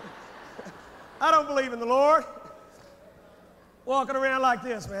 I don't believe in the Lord. Walking around like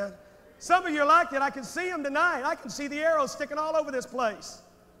this, man. Some of you are like that. I can see them tonight. I can see the arrows sticking all over this place.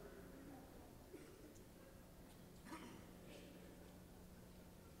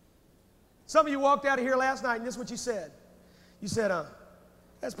 Some of you walked out of here last night and this is what you said. You said,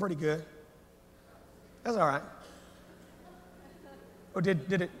 that's pretty good. That's all right. Or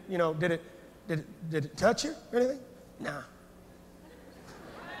did it, you know, did it touch you or anything? Nah.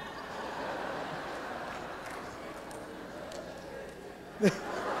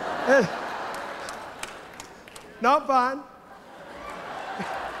 No, I'm fine.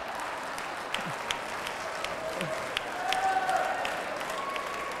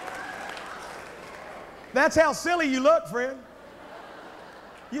 That's how silly you look, friend.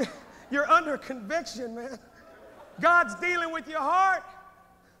 You're under conviction, man. God's dealing with your heart.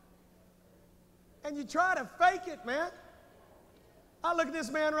 And you try to fake it, man. I look at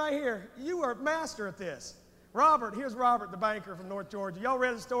this man right here. You are a master at this. Robert, here's Robert, the banker from North Georgia. Y'all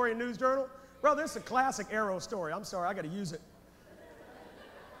read the story in News Journal? Brother, this is a classic arrow story. I'm sorry, I got to use it.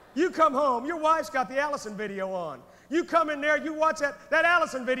 You come home, your wife's got the Allison video on. You come in there, you watch that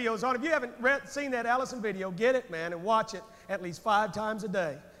Allison video's on. If you haven't seen that Allison video, get it, man, and watch it at least 5 times a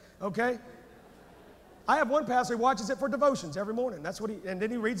day. Okay? I have one pastor who watches it for devotions every morning. That's what and then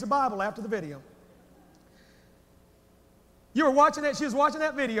he reads the Bible after the video. You were watching that, she was watching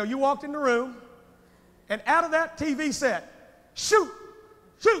that video. You walked in the room, and out of that TV set, shoot,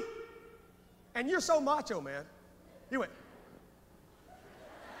 shoot. And you're so macho, man. You went,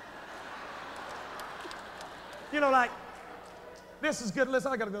 you know, like, This is good.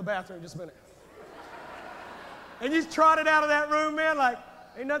 Listen, I got to go to the bathroom just a minute. And you trotted out of that room, man, like,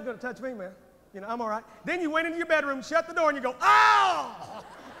 ain't nothing going to touch me, man. You know, I'm all right. Then you went into your bedroom, shut the door, and you go, oh!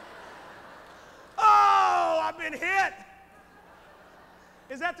 Oh, I've been hit.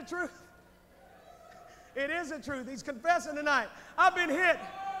 Is that the truth? It is the truth. He's confessing tonight. I've been hit.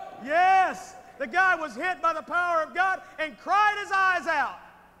 Yes. The guy was hit by the power of God and cried his eyes out.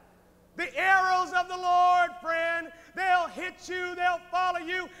 The arrows of the Lord, friend, they'll hit you, they'll follow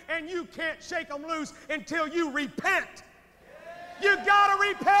you, and you can't shake them loose until you repent. You gotta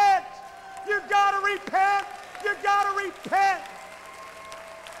repent. You gotta repent. You gotta repent.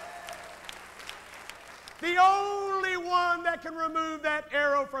 The only one that can remove that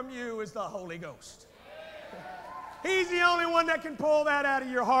arrow from you is the Holy Ghost. He's the only one that can pull that out of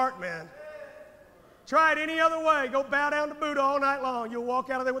your heart, man. Try it any other way. Go bow down to Buddha all night long. You'll walk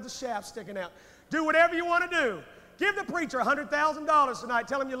out of there with the shaft sticking out. Do whatever you want to do. Give the preacher $100,000 tonight.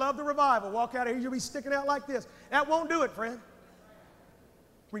 Tell him you love the revival. Walk out of here, you'll be sticking out like this. That won't do it, friend.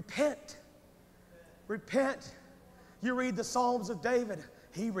 Repent. Repent. You read the Psalms of David.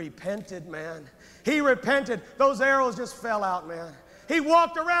 He repented, man. He repented. Those arrows just fell out, man. He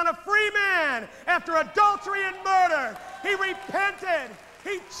walked around a free man after adultery and murder. He repented.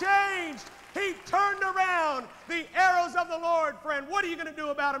 He changed. He turned around. The arrows of the Lord, friend. What are you going to do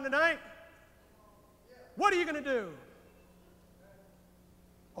about them tonight? What are you going to do?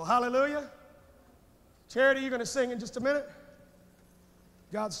 Oh, hallelujah. Charity, you're going to sing in just a minute.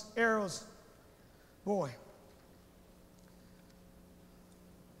 God's arrows. Boy.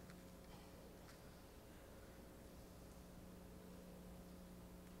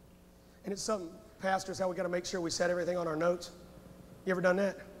 And it's something, pastors, how we got to make sure we set everything on our notes. You ever done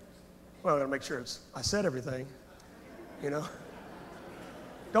that? Well, I got to make sure I said everything, you know.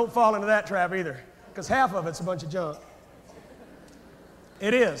 Don't fall into that trap either, because half of it's a bunch of junk.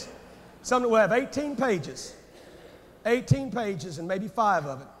 It is. Something will have 18 pages. 18 pages, and maybe 5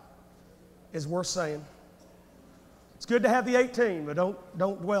 of it is worth saying. It's good to have the 18, but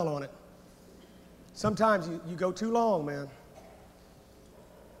don't dwell on it. Sometimes you go too long, man.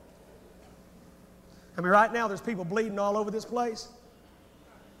 I mean, right now there's people bleeding all over this place.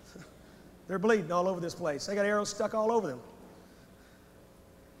 They're bleeding all over this place. They got arrows stuck all over them.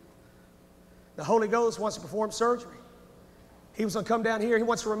 The Holy Ghost wants to perform surgery. He was going to come down here. He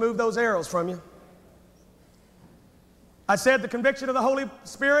wants to remove those arrows from you. I said the conviction of the Holy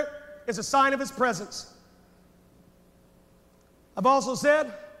Spirit is a sign of His presence. I've also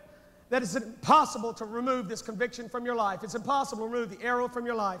said that it's impossible to remove this conviction from your life. It's impossible to remove the arrow from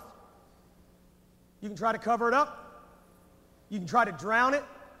your life. You can try to cover it up. You can try to drown it.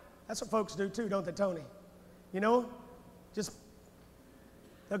 That's what folks do too, don't they, Tony? You know,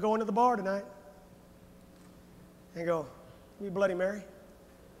 they'll go into the bar tonight and go, "You Bloody Mary?"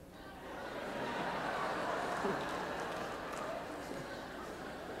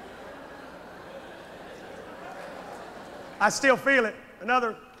 I still feel it.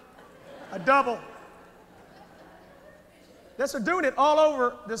 A double. They're doing it all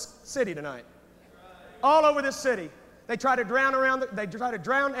over this city tonight. All over this city. They try to drown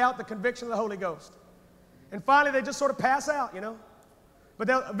out the conviction of the Holy Ghost. And finally, they just sort of pass out, you know. But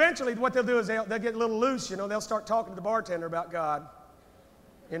eventually, what they'll do is they'll get a little loose, you know. They'll start talking to the bartender about God,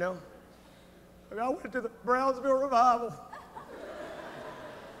 you know. I went to the Brownsville revival.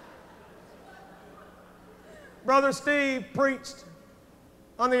 Brother Steve preached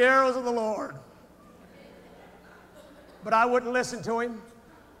on the arrows of the Lord. But I wouldn't listen to him.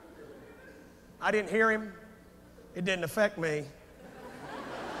 I didn't hear him. It didn't affect me.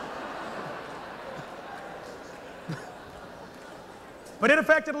 But it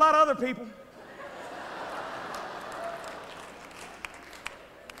affected a lot of other people.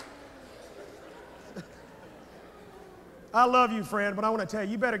 I love you, friend, but I want to tell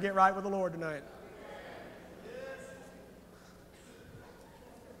you, you better get right with the Lord tonight.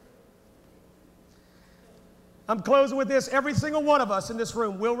 I'm closing with this. Every single one of us in this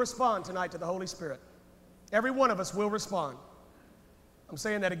room will respond tonight to the Holy Spirit. Every one of us will respond. I'm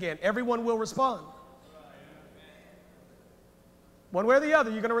saying that again. Everyone will respond. One way or the other,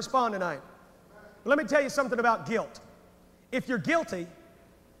 you're going to respond tonight. But let me tell you something about guilt. If you're guilty,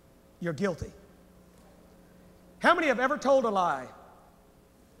 you're guilty. How many have ever told a lie?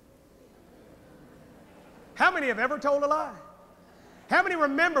 How many have ever told a lie? How many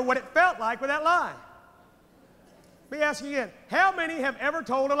remember what it felt like with that lie? Let me ask you again. How many have ever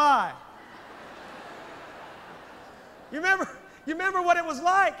told a lie? You remember what it was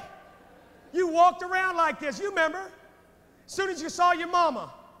like? You walked around like this. You remember? As soon as you saw your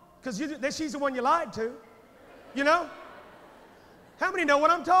mama, because she's the one you lied to, you know? How many know what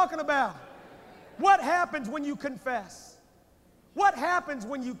I'm talking about? What happens when you confess? What happens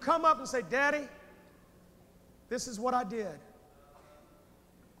when you come up and say, Daddy, this is what I did?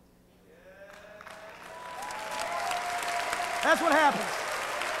 That's what happens.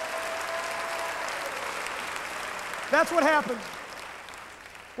 That's what happens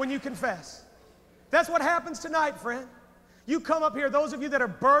when you confess. That's what happens tonight, friend. You come up here, those of you that are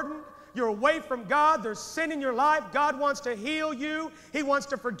burdened, you're away from God, there's sin in your life, God wants to heal you, He wants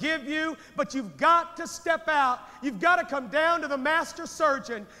to forgive you, but you've got to step out. You've got to come down to the master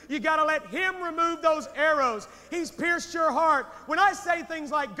surgeon. You've got to let Him remove those arrows. He's pierced your heart. When I say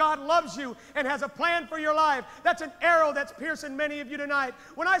things like God loves you and has a plan for your life, that's an arrow that's piercing many of you tonight.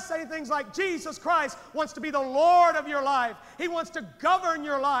 When I say things like Jesus Christ wants to be the Lord of your life, He wants to govern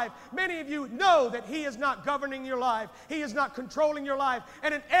your life, many of you know that He is not governing your life. He is not controlling your life.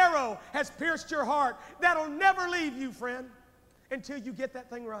 And an arrow has pierced your heart. That'll never leave you, friend, until you get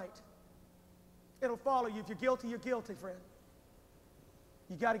that thing right. It'll follow you. If you're guilty, you're guilty, friend.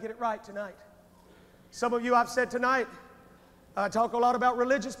 You got to get it right tonight. Some of you, I've said tonight, I talk a lot about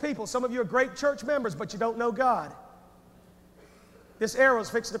religious people. Some of you are great church members, but you don't know God. This arrow's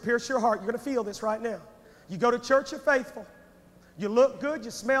fixing to pierce your heart. You're going to feel this right now. You go to church, you're faithful. You look good,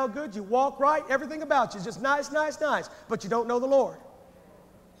 you smell good, you walk right, everything about you is just nice, nice, nice, but you don't know the Lord.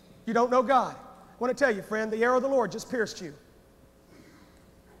 You don't know God. I want to tell you, friend, the arrow of the Lord just pierced you.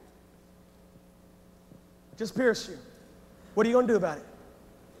 Just pierced you. What are you going to do about it?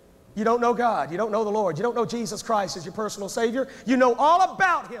 You don't know God. You don't know the Lord. You don't know Jesus Christ as your personal Savior. You know all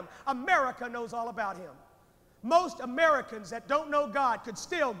about Him. America knows all about Him. Most Americans that don't know God could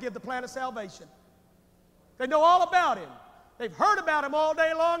still give the plan of salvation. They know all about Him. They've heard about Him all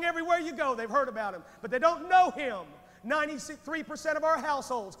day long. Everywhere you go, they've heard about Him. But they don't know Him. 93% of our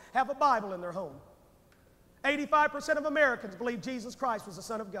households have a Bible in their home. 85% of Americans believe Jesus Christ was the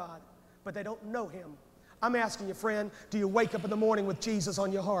Son of God, but they don't know Him. I'm asking you, friend, do you wake up in the morning with Jesus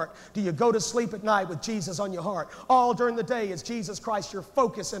on your heart? Do you go to sleep at night with Jesus on your heart? All during the day is Jesus Christ your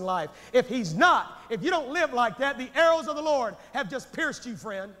focus in life? If He's not, if you don't live like that, the arrows of the Lord have just pierced you,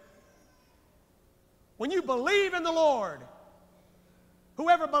 friend. When you believe in the Lord,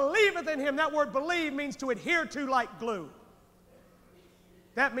 whoever believeth in Him, that word believe means to adhere to like glue.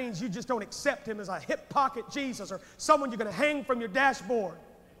 That means you just don't accept Him as a hip pocket Jesus or someone you're going to hang from your dashboard.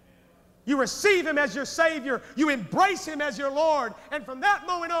 You receive Him as your Savior. You embrace Him as your Lord. And from that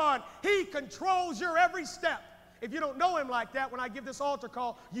moment on, He controls your every step. If you don't know Him like that, when I give this altar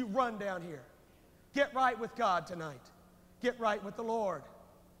call, you run down here. Get right with God tonight. Get right with the Lord.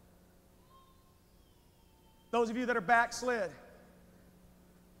 Those of you that are backslid,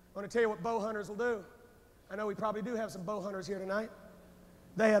 I want to tell you what bow hunters will do. I know we probably do have some bow hunters here tonight.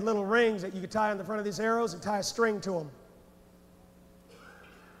 They had little rings that you could tie on the front of these arrows and tie a string to them.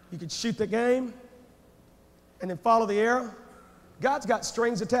 You could shoot the game and then follow the arrow. God's got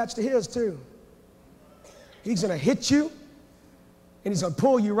strings attached to His too. He's going to hit you and He's going to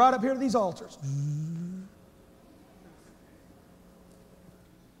pull you right up here to these altars.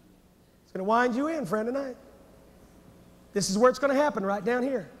 It's going to wind you in, friend, tonight. This is where it's going to happen, right down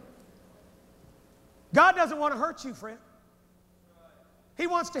here. God doesn't want to hurt you, friend. He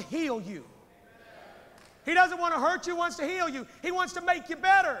wants to heal you. He doesn't want to hurt you, He wants to heal you. He wants to make you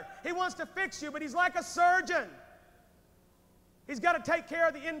better. He wants to fix you, but He's like a surgeon. He's got to take care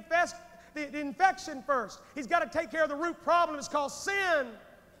of the infection first. He's got to take care of the root problem. It's called sin.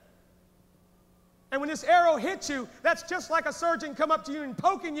 And when this arrow hits you, that's just like a surgeon come up to you and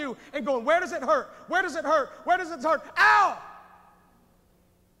poking you and going, where does it hurt? Where does it hurt? Where does it hurt? Ow!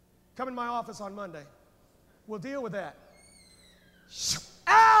 Come in my office on Monday. We'll deal with that.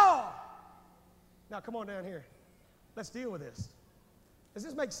 Ow! Now come on down here. Let's deal with this. Does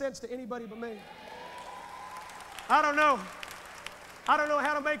this make sense to anybody but me? I don't know. I don't know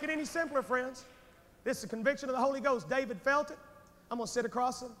how to make it any simpler, friends. This is a conviction of the Holy Ghost. David felt it. I'm going to sit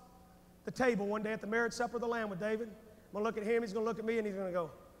across the table one day at the marriage supper of the Lamb with David. I'm going to look at him. He's going to look at me, and he's going to go,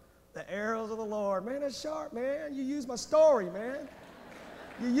 the arrows of the Lord. Man, that's sharp, man. You used my story, man.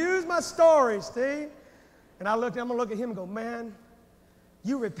 You used my story, Steve. And I'm going to look at him and go, man,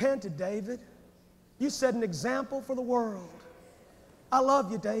 you repented, David. You set an example for the world. I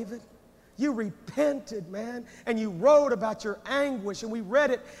love you, David. You repented, man, and you wrote about your anguish, and we read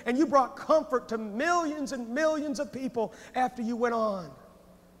it, and you brought comfort to millions and millions of people after you went on.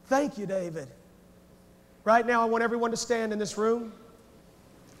 Thank you, David. Right now, I want everyone to stand in this room.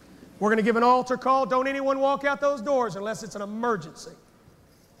 We're going to give an altar call. Don't anyone walk out those doors unless it's an emergency.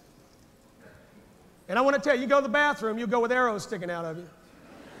 And I want to tell you, you go to the bathroom, you go with arrows sticking out of you.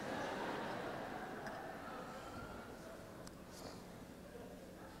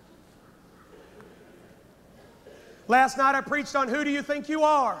 Last night I preached on who do you think you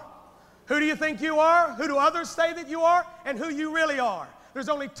are? Who do you think you are? Who do others say that you are? And who you really are. There's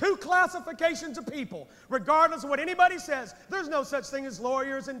only two classifications of people, regardless of what anybody says. There's no such thing as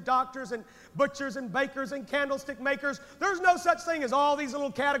lawyers and doctors and butchers and bakers and candlestick makers. There's no such thing as all these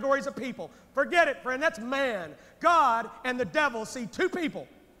little categories of people. Forget it, friend. That's man. God and the devil see two people.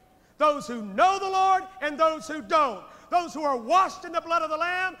 Those who know the Lord and those who don't. Those who are washed in the blood of the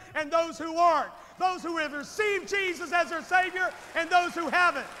Lamb and those who aren't. Those who have received Jesus as their Savior and those who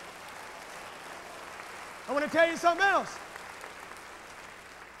haven't. I want to tell you something else.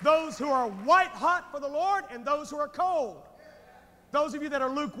 Those who are white hot for the Lord and those who are cold. Those of you that are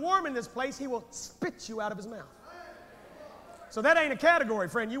lukewarm in this place, He will spit you out of His mouth. So that ain't a category,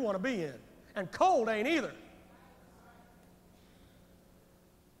 friend, you want to be in. And cold ain't either.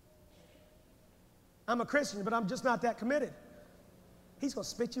 I'm a Christian, but I'm just not that committed. He's going to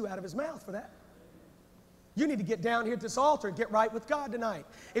spit you out of His mouth for that. You need to get down here at this altar and get right with God tonight.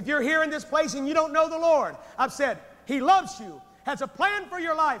 If you're here in this place and you don't know the Lord, I've said, He loves you, has a plan for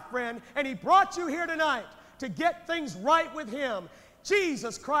your life, friend, and He brought you here tonight to get things right with Him.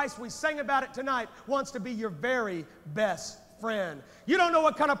 Jesus Christ, we sang about it tonight, wants to be your very best friend. You don't know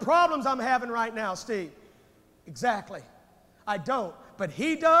what kind of problems I'm having right now, Steve. Exactly. I don't, but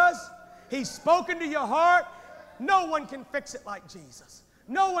He does. He's spoken to your heart. No one can fix it like Jesus.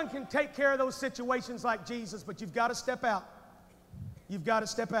 No one can take care of those situations like Jesus, but you've got to step out. You've got to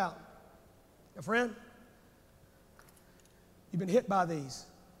step out. Now, friend, you've been hit by these.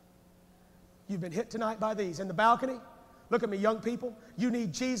 You've been hit tonight by these. In the balcony, look at me, young people. You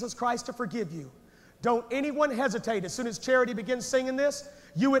need Jesus Christ to forgive you. Don't anyone hesitate. As soon as Charity begins singing this,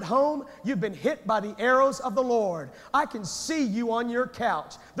 you at home, you've been hit by the arrows of the Lord. I can see you on your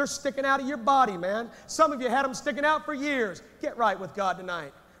couch. They're sticking out of your body, man. Some of you had them sticking out for years. Get right with God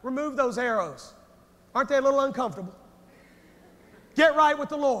tonight. Remove those arrows. Aren't they a little uncomfortable? Get right with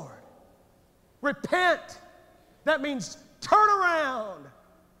the Lord. Repent. That means turn around.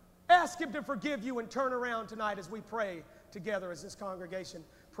 Ask Him to forgive you and turn around tonight as we pray together as this congregation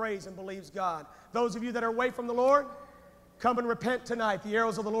prays and believes God. Those of you that are away from the Lord, come and repent tonight. The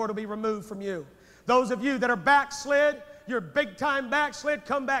arrows of the Lord will be removed from you. Those of you that are backslid, you're big time backslid,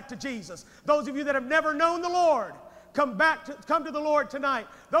 come back to Jesus. Those of you that have never known the Lord, come to the Lord tonight.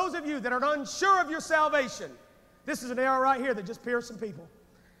 Those of you that are unsure of your salvation, this is an arrow right here that just pierced some people.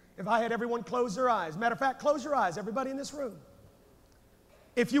 If I had everyone close their eyes, matter of fact, close your eyes, everybody in this room.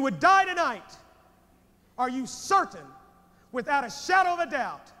 If you would die tonight, are you certain, without a shadow of a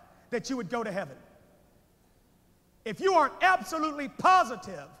doubt, that you would go to heaven? If you aren't absolutely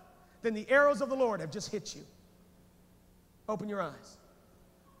positive, then the arrows of the Lord have just hit you. Open your eyes.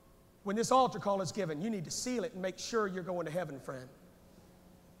 When this altar call is given, you need to seal it and make sure you're going to heaven, friend.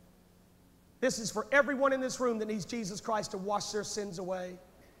 This is for everyone in this room that needs Jesus Christ to wash their sins away.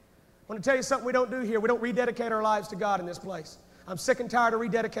 I want to tell you something we don't do here. We don't rededicate our lives to God in this place. I'm sick and tired of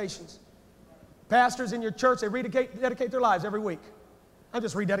rededications. Pastors in your church, they rededicate their lives every week. I'm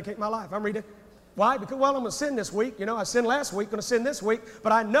just rededicating my life. Why? Because, well, I'm going to sin this week. You know, I sinned last week, going to sin this week,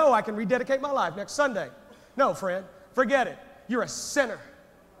 but I know I can rededicate my life next Sunday. No, friend, forget it. You're a sinner.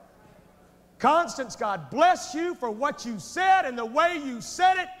 Constance, God bless you for what you said and the way you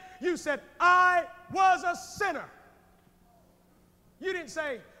said it. You said, I was a sinner. You didn't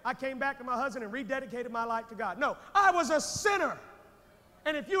say, I came back to my husband and rededicated my life to God. No, I was a sinner.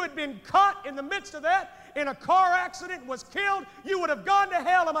 And if you had been caught in the midst of that, in a car accident, was killed, you would have gone to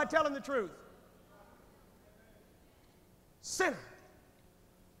hell. Am I telling the truth? Sinner.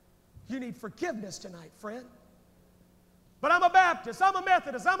 You need forgiveness tonight, friend. But I'm a Baptist, I'm a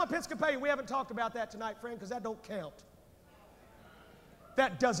Methodist, I'm Episcopalian. We haven't talked about that tonight, friend, because that don't count.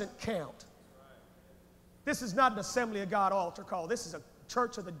 That doesn't count. This is not an Assembly of God altar call. This is a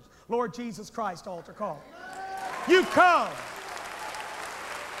Church of the Lord Jesus Christ altar call. You come.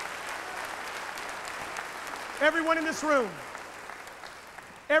 Everyone in this room,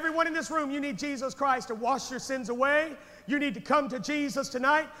 you need Jesus Christ to wash your sins away. You need to come to Jesus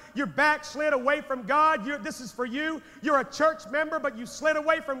tonight. You're backslid away from God. This is for you. You're a church member, but you slid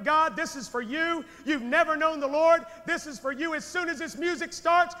away from God. This is for you. You've never known the Lord. This is for you. As soon as this music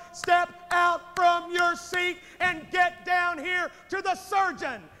starts, step out from your seat and get down here to the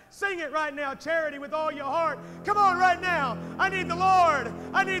surgeon. Sing it right now, Charity, with all your heart. Come on right now. I need the Lord.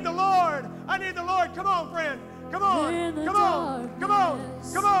 I need the Lord. I need the Lord. Come on, friend. Come on. Come on. Come on.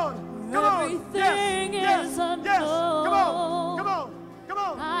 Come on. Come on. Yes. Yes. Yes. Come on. Come on. Come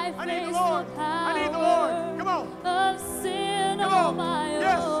on. I need the Lord. I need the Lord. Come on. Come on.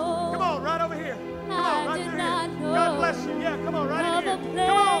 Yes. Come on. Right over here. Come on. Right over here. God bless you. Yeah. Come on. Right in here.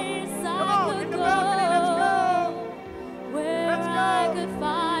 Come on. Come on. In the balcony. Let's go.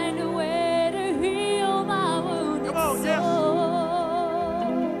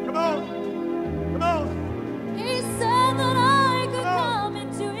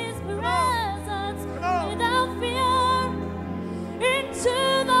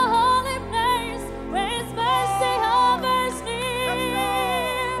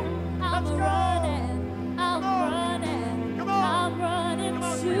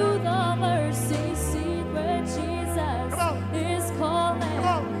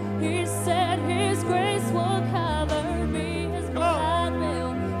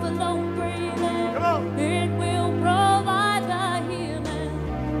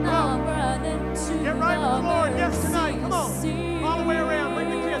 on. All the way around. Bring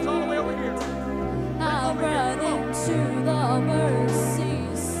the kids all the way over here. I'm running to the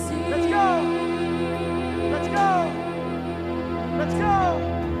mercy seat. Let's go. Let's go. Let's go.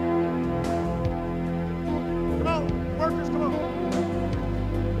 Come on, workers, come on.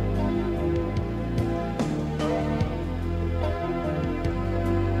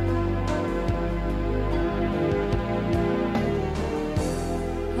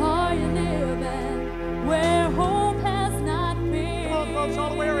 Are you living where hope has not been? Come on, folks, all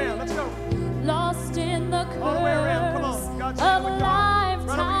the way around. Let's go. Lost in the curse All the way around. Come on. God's of with a God.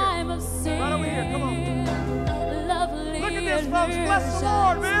 lifetime of sin. Right over here. Come on. Lovely Look at this, folks. Bless the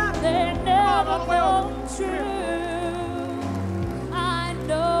Lord, man. They Come on, never all the way over. come true. I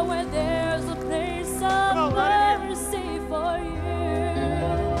know where there's a place of on, right in mercy for you.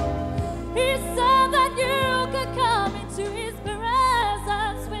 He said that you could come into His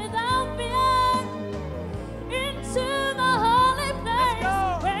presence without fear, into the holy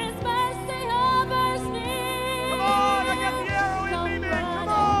place where His mercy hovers near. Come on, I got the arrow in me, man. Come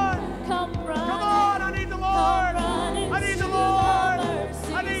on. Come running. Come on, I need the Lord. I need the Lord.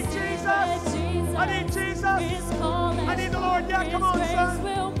 I need Jesus. I need Jesus. I need the Lord. Yeah, come on, son.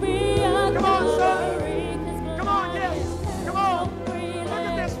 Come on, son. Come on, yes. Come on. Look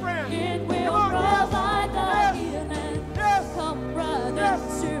at this, friend. Come on, yes. Yes. Come running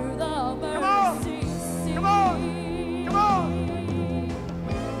Yes. to the Come on. mercy seat. Come on. Come on.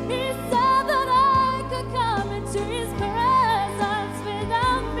 He said that I could come into His presence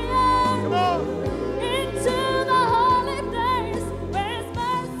without fear. Come on. Into the holy place where His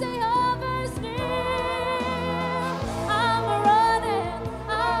mercy hovers near. I'm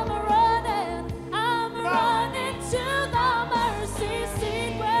running to the mercy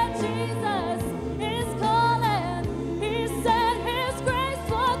seat where Jesus is calling. He said His grace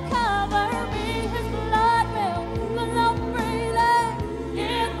will cover me, His blood will flow freely.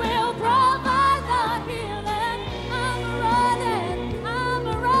 It will provide the healing.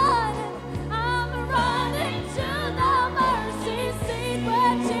 I'm running to the mercy seat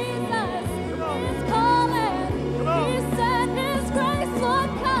where Jesus is calling. He said His grace will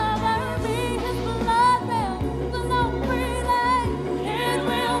cover me, His blood will flow freely. It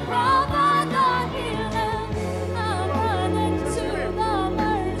will provide the healing. I'm running to the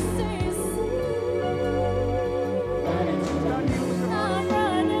mercy seat. I'm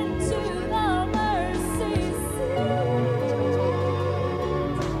running to the mercy seat.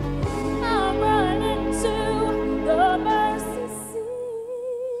 I'm running to the mercy seat.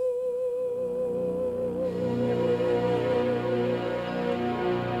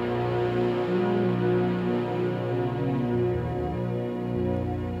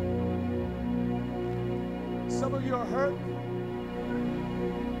 Some of you are hurt.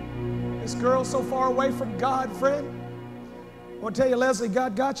 This girl's so far away from God, friend. I want to tell you, Leslie,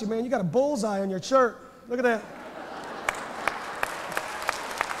 God got you, man. You got a bullseye on your shirt. Look at that.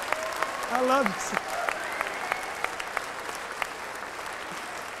 I love you.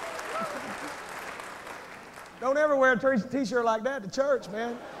 Don't ever wear a t-shirt like that to church,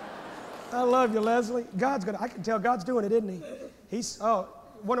 man. I love you, Leslie. I can tell God's doing it, isn't He?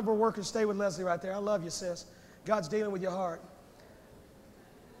 One of our workers, stay with Leslie right there. I love you, sis. God's dealing with your heart.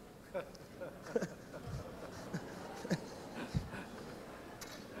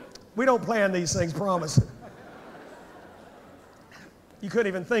 We don't plan these things, promise. You couldn't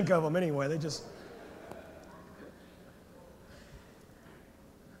even think of them anyway. They just...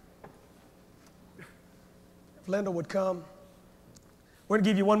 If Linda would come. We're going to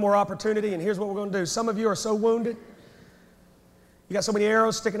give you one more opportunity, and here's what we're going to do. Some of you are so wounded. You got so many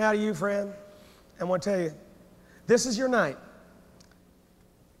arrows sticking out of you, friend. I want to tell you, this is your night.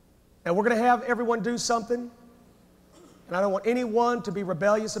 And we're going to have everyone do something. And I don't want anyone to be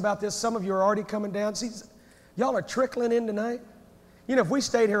rebellious about this. Some of you are already coming down. See, y'all are trickling in tonight. You know, if we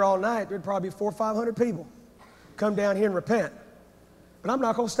stayed here all night, there'd probably be 400 or 500 people come down here and repent. But I'm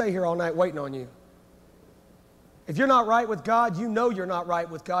not going to stay here all night waiting on you. If you're not right with God, you know you're not right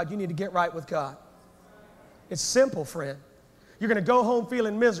with God. You need to get right with God. It's simple, friend. You're going to go home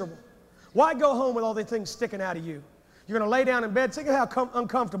feeling miserable. Why go home with all the things sticking out of you? You're going to lay down in bed. Think of how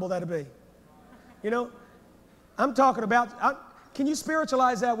uncomfortable that'd be. You know, I'm talking about, can you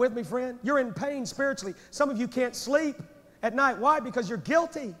spiritualize that with me, friend? You're in pain spiritually. Some of you can't sleep at night. Why? Because you're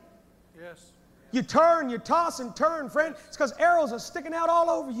guilty. Yes. You turn, you toss and turn, friend. It's because arrows are sticking out all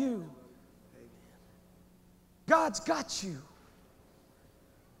over you. God's got you.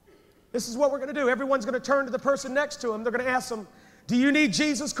 This is what we're going to do. Everyone's going to turn to the person next to them. They're going to ask them, do you need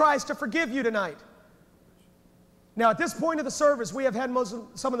Jesus Christ to forgive you tonight? Now, at this point of the service, we have had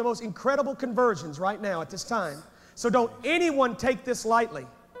some of the most incredible conversions right now at this time. So don't anyone take this lightly.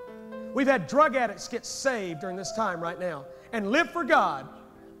 We've had drug addicts get saved during this time right now and live for God.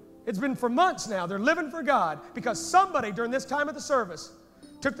 It's been for months now. They're living for God because somebody during this time of the service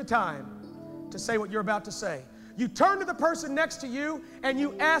took the time to say what you're about to say. You turn to the person next to you and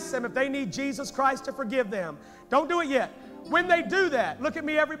you ask them if they need Jesus Christ to forgive them. Don't do it yet. When they do that, look at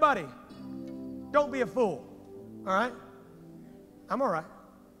me, everybody. Don't be a fool. All right? I'm all right.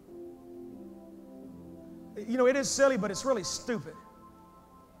 You know, it is silly, but it's really stupid.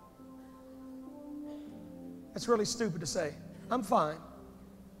 It's really stupid to say, I'm fine.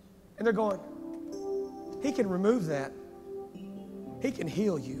 And they're going, He can remove that. He can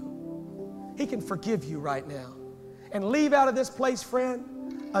heal you. He can forgive you right now. And leave out of this place,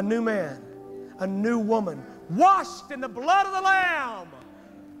 friend, a new man, a new woman, washed in the blood of the Lamb,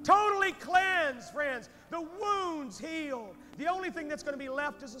 totally cleansed, friends. The wounds healed. The only thing that's going to be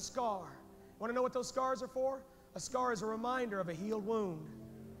left is a scar. Want to know what those scars are for? A scar is a reminder of a healed wound.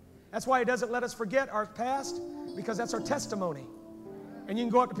 That's why He doesn't let us forget our past, because that's our testimony. And you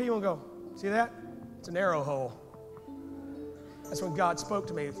can go up to people and go, see that? It's an arrow hole. That's when God spoke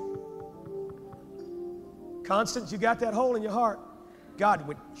to me. Constance, you got that hole in your heart. God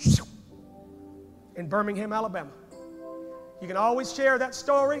went in Birmingham, Alabama. You can always share that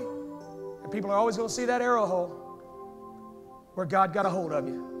story, and people are always going to see that arrow hole where God got a hold of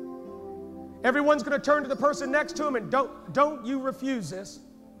you. Everyone's going to turn to the person next to him, and don't you refuse this.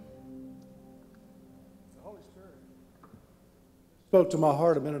 The Holy Spirit spoke to my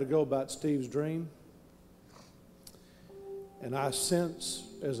heart a minute ago about Steve's dream. And I sense,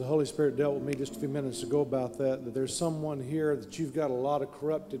 as the Holy Spirit dealt with me just a few minutes ago about that there's someone here that you've got a lot of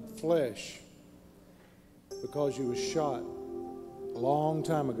corrupted flesh because you was shot a long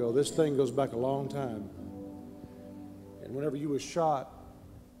time ago. This thing goes back a long time. And whenever you was shot,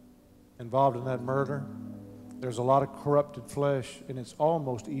 involved in that murder, there's a lot of corrupted flesh, and it's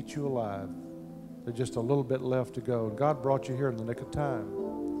almost eat you alive. There's just a little bit left to go. And God brought you here in the nick of time.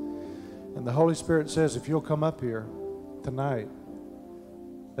 And the Holy Spirit says, if you'll come up here tonight,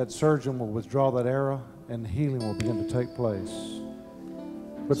 that surgeon will withdraw that arrow and healing will begin to take place.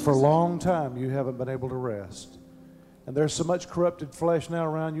 But for a long time, you haven't been able to rest. And there's so much corrupted flesh now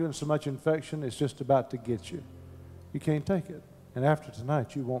around you and so much infection, it's just about to get you. You can't take it. And after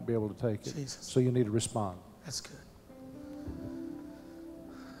tonight, you won't be able to take it. Jesus. So you need to respond. That's good.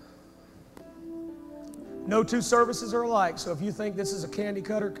 No two services are alike. So if you think this is a candy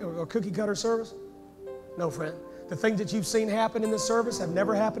cutter or cookie cutter service, no, friend. The things that you've seen happen in this service have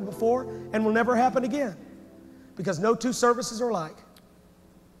never happened before and will never happen again, because no two services are alike.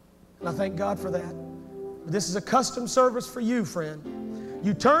 And I thank God for that. This is a custom service for you, friend.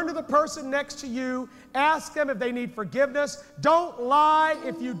 You turn to the person next to you, ask them if they need forgiveness. Don't lie.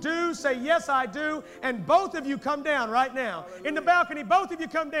 If you do, say, yes, I do. And both of you come down right now. In the balcony, both of you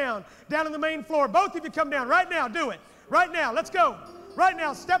come down. Down on the main floor, both of you come down right now. Do it. Right now. Let's go. Right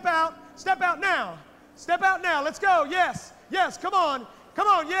now. Step out. Step out now. Step out now. Let's go. Yes. Yes. Come on. Come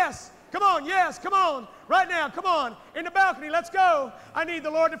on. Yes. Come on. Yes. Come on. Right now. Come on. In the balcony. Let's go. I need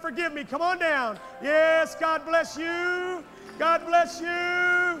the Lord to forgive me. Come on down. Yes. God bless you. God bless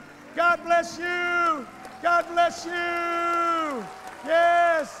you. God bless you. God bless you.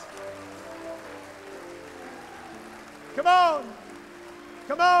 Yes. Come on.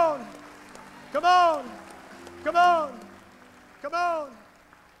 Come on. Come on. Come on. Come on.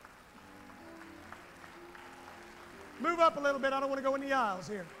 Move up a little bit. I don't want to go in the aisles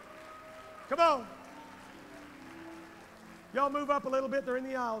here. Come on. Y'all move up a little bit. They're in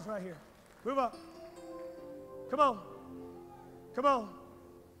the aisles right here. Move up. Come on. Come on.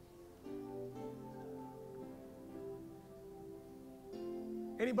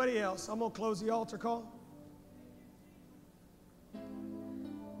 Anybody else? I'm going to close the altar call.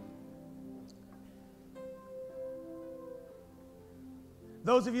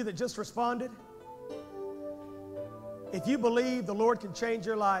 Those of you that just responded, if you believe the Lord can change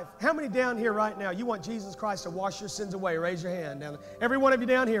your life, how many down here right now, you want Jesus Christ to wash your sins away? Raise your hand. Down. Every one of you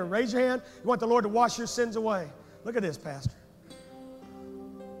down here, raise your hand. You want the Lord to wash your sins away. Look at this, Pastor.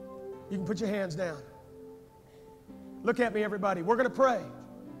 You can put your hands down. Look at me, everybody. We're going to pray.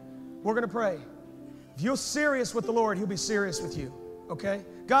 We're going to pray. If you're serious with the Lord, He'll be serious with you, okay?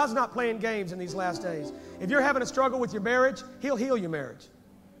 God's not playing games in these last days. If you're having a struggle with your marriage, He'll heal your marriage.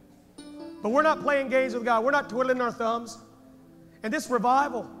 But we're not playing games with God. We're not twiddling our thumbs. And this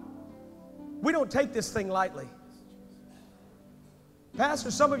revival, we don't take this thing lightly.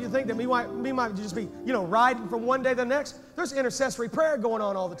 Pastor, some of you think that we might just be, riding from one day to the next. There's intercessory prayer going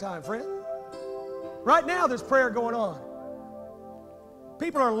on all the time, friend. Right now, there's prayer going on.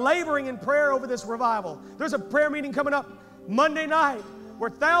 People are laboring in prayer over this revival. There's a prayer meeting coming up Monday night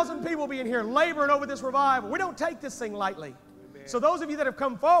where 1,000 people will be in here laboring over this revival. We don't take this thing lightly. Amen. So those of you that have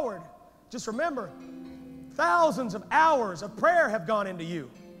come forward, just remember, thousands of hours of prayer have gone into you.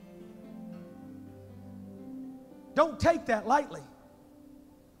 Don't take that lightly.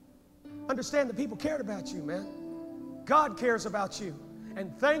 Understand that people cared about you, man. God cares about you.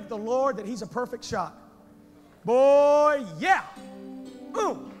 And thank the Lord that He's a perfect shot. Boy, yeah.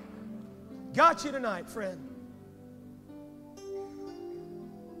 Boom. Got you tonight, friend.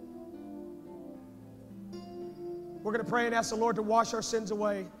 We're going to pray and ask the Lord to wash our sins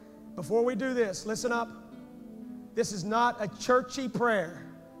away. Before we do this, listen up. This is not a churchy prayer.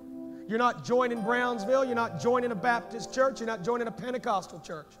 You're not joining Brownsville. You're not joining a Baptist church. You're not joining a Pentecostal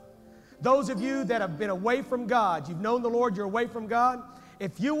church. Those of you that have been away from God, you've known the Lord, you're away from God,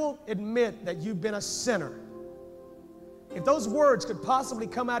 if you will admit that you've been a sinner, if those words could possibly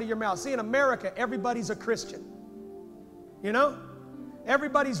come out of your mouth. See, in America, everybody's a Christian. You know?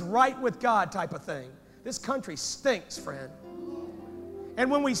 Everybody's right with God type of thing. This country stinks, friend. And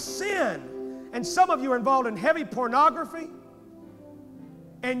when we sin, and some of you are involved in heavy pornography,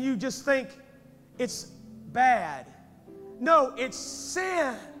 and you just think it's bad. No, it's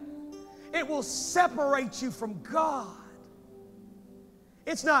sin. It will separate you from God.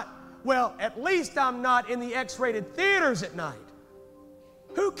 It's not, well, at least I'm not in the X-rated theaters at night.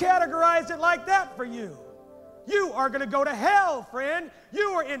 Who categorized it like that for you? You are going to go to hell, friend. You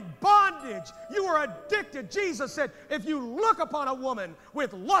are in bondage. You are addicted. Jesus said, if you look upon a woman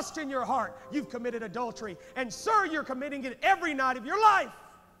with lust in your heart, you've committed adultery. And sir, you're committing it every night of your life.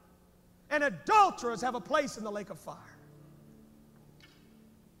 And adulterers have a place in the lake of fire.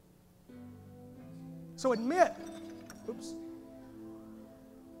 So admit. Oops.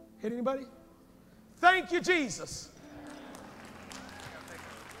 Hit anybody? Thank you, Jesus.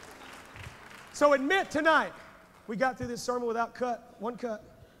 So admit tonight. We got through this sermon without one cut.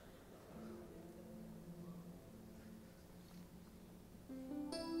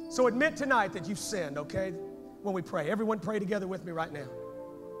 So admit tonight that you've sinned, okay? When we pray. Everyone pray together with me right now.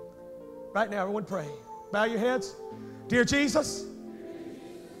 Right now, everyone pray. Bow your heads. Dear Jesus,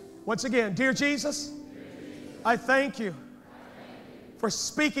 once again, dear Jesus, I thank you for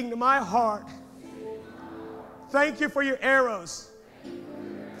speaking to my heart. Thank you for your arrows.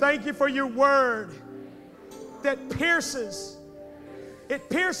 Thank you for your word that pierces. It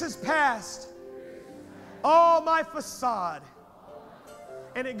pierces past all my facade.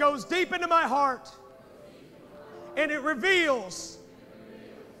 And it goes deep into my heart. And it reveals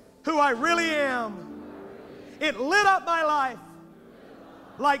who I really am. It lit up my life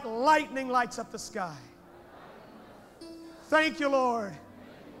like lightning lights up the sky. Thank you, Lord,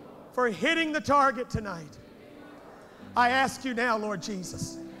 for hitting the target tonight. I ask you now, Lord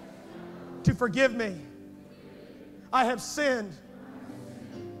Jesus, to forgive me. I have sinned.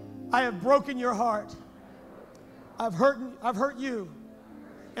 I have broken your heart. I've hurt you,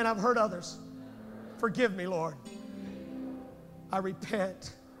 and I've hurt others. Forgive me, Lord. I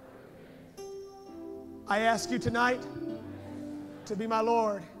repent. I ask you tonight to be my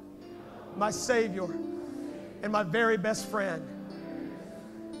Lord, my Savior, and my very best friend.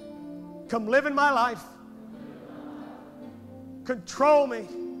 Come live in my life. Control me.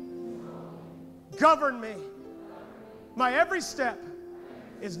 Govern me. My every step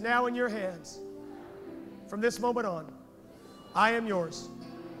is now in your hands. From this moment on, I am yours,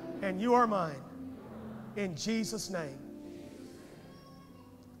 and you are mine. In Jesus' name,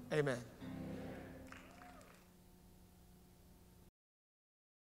 amen.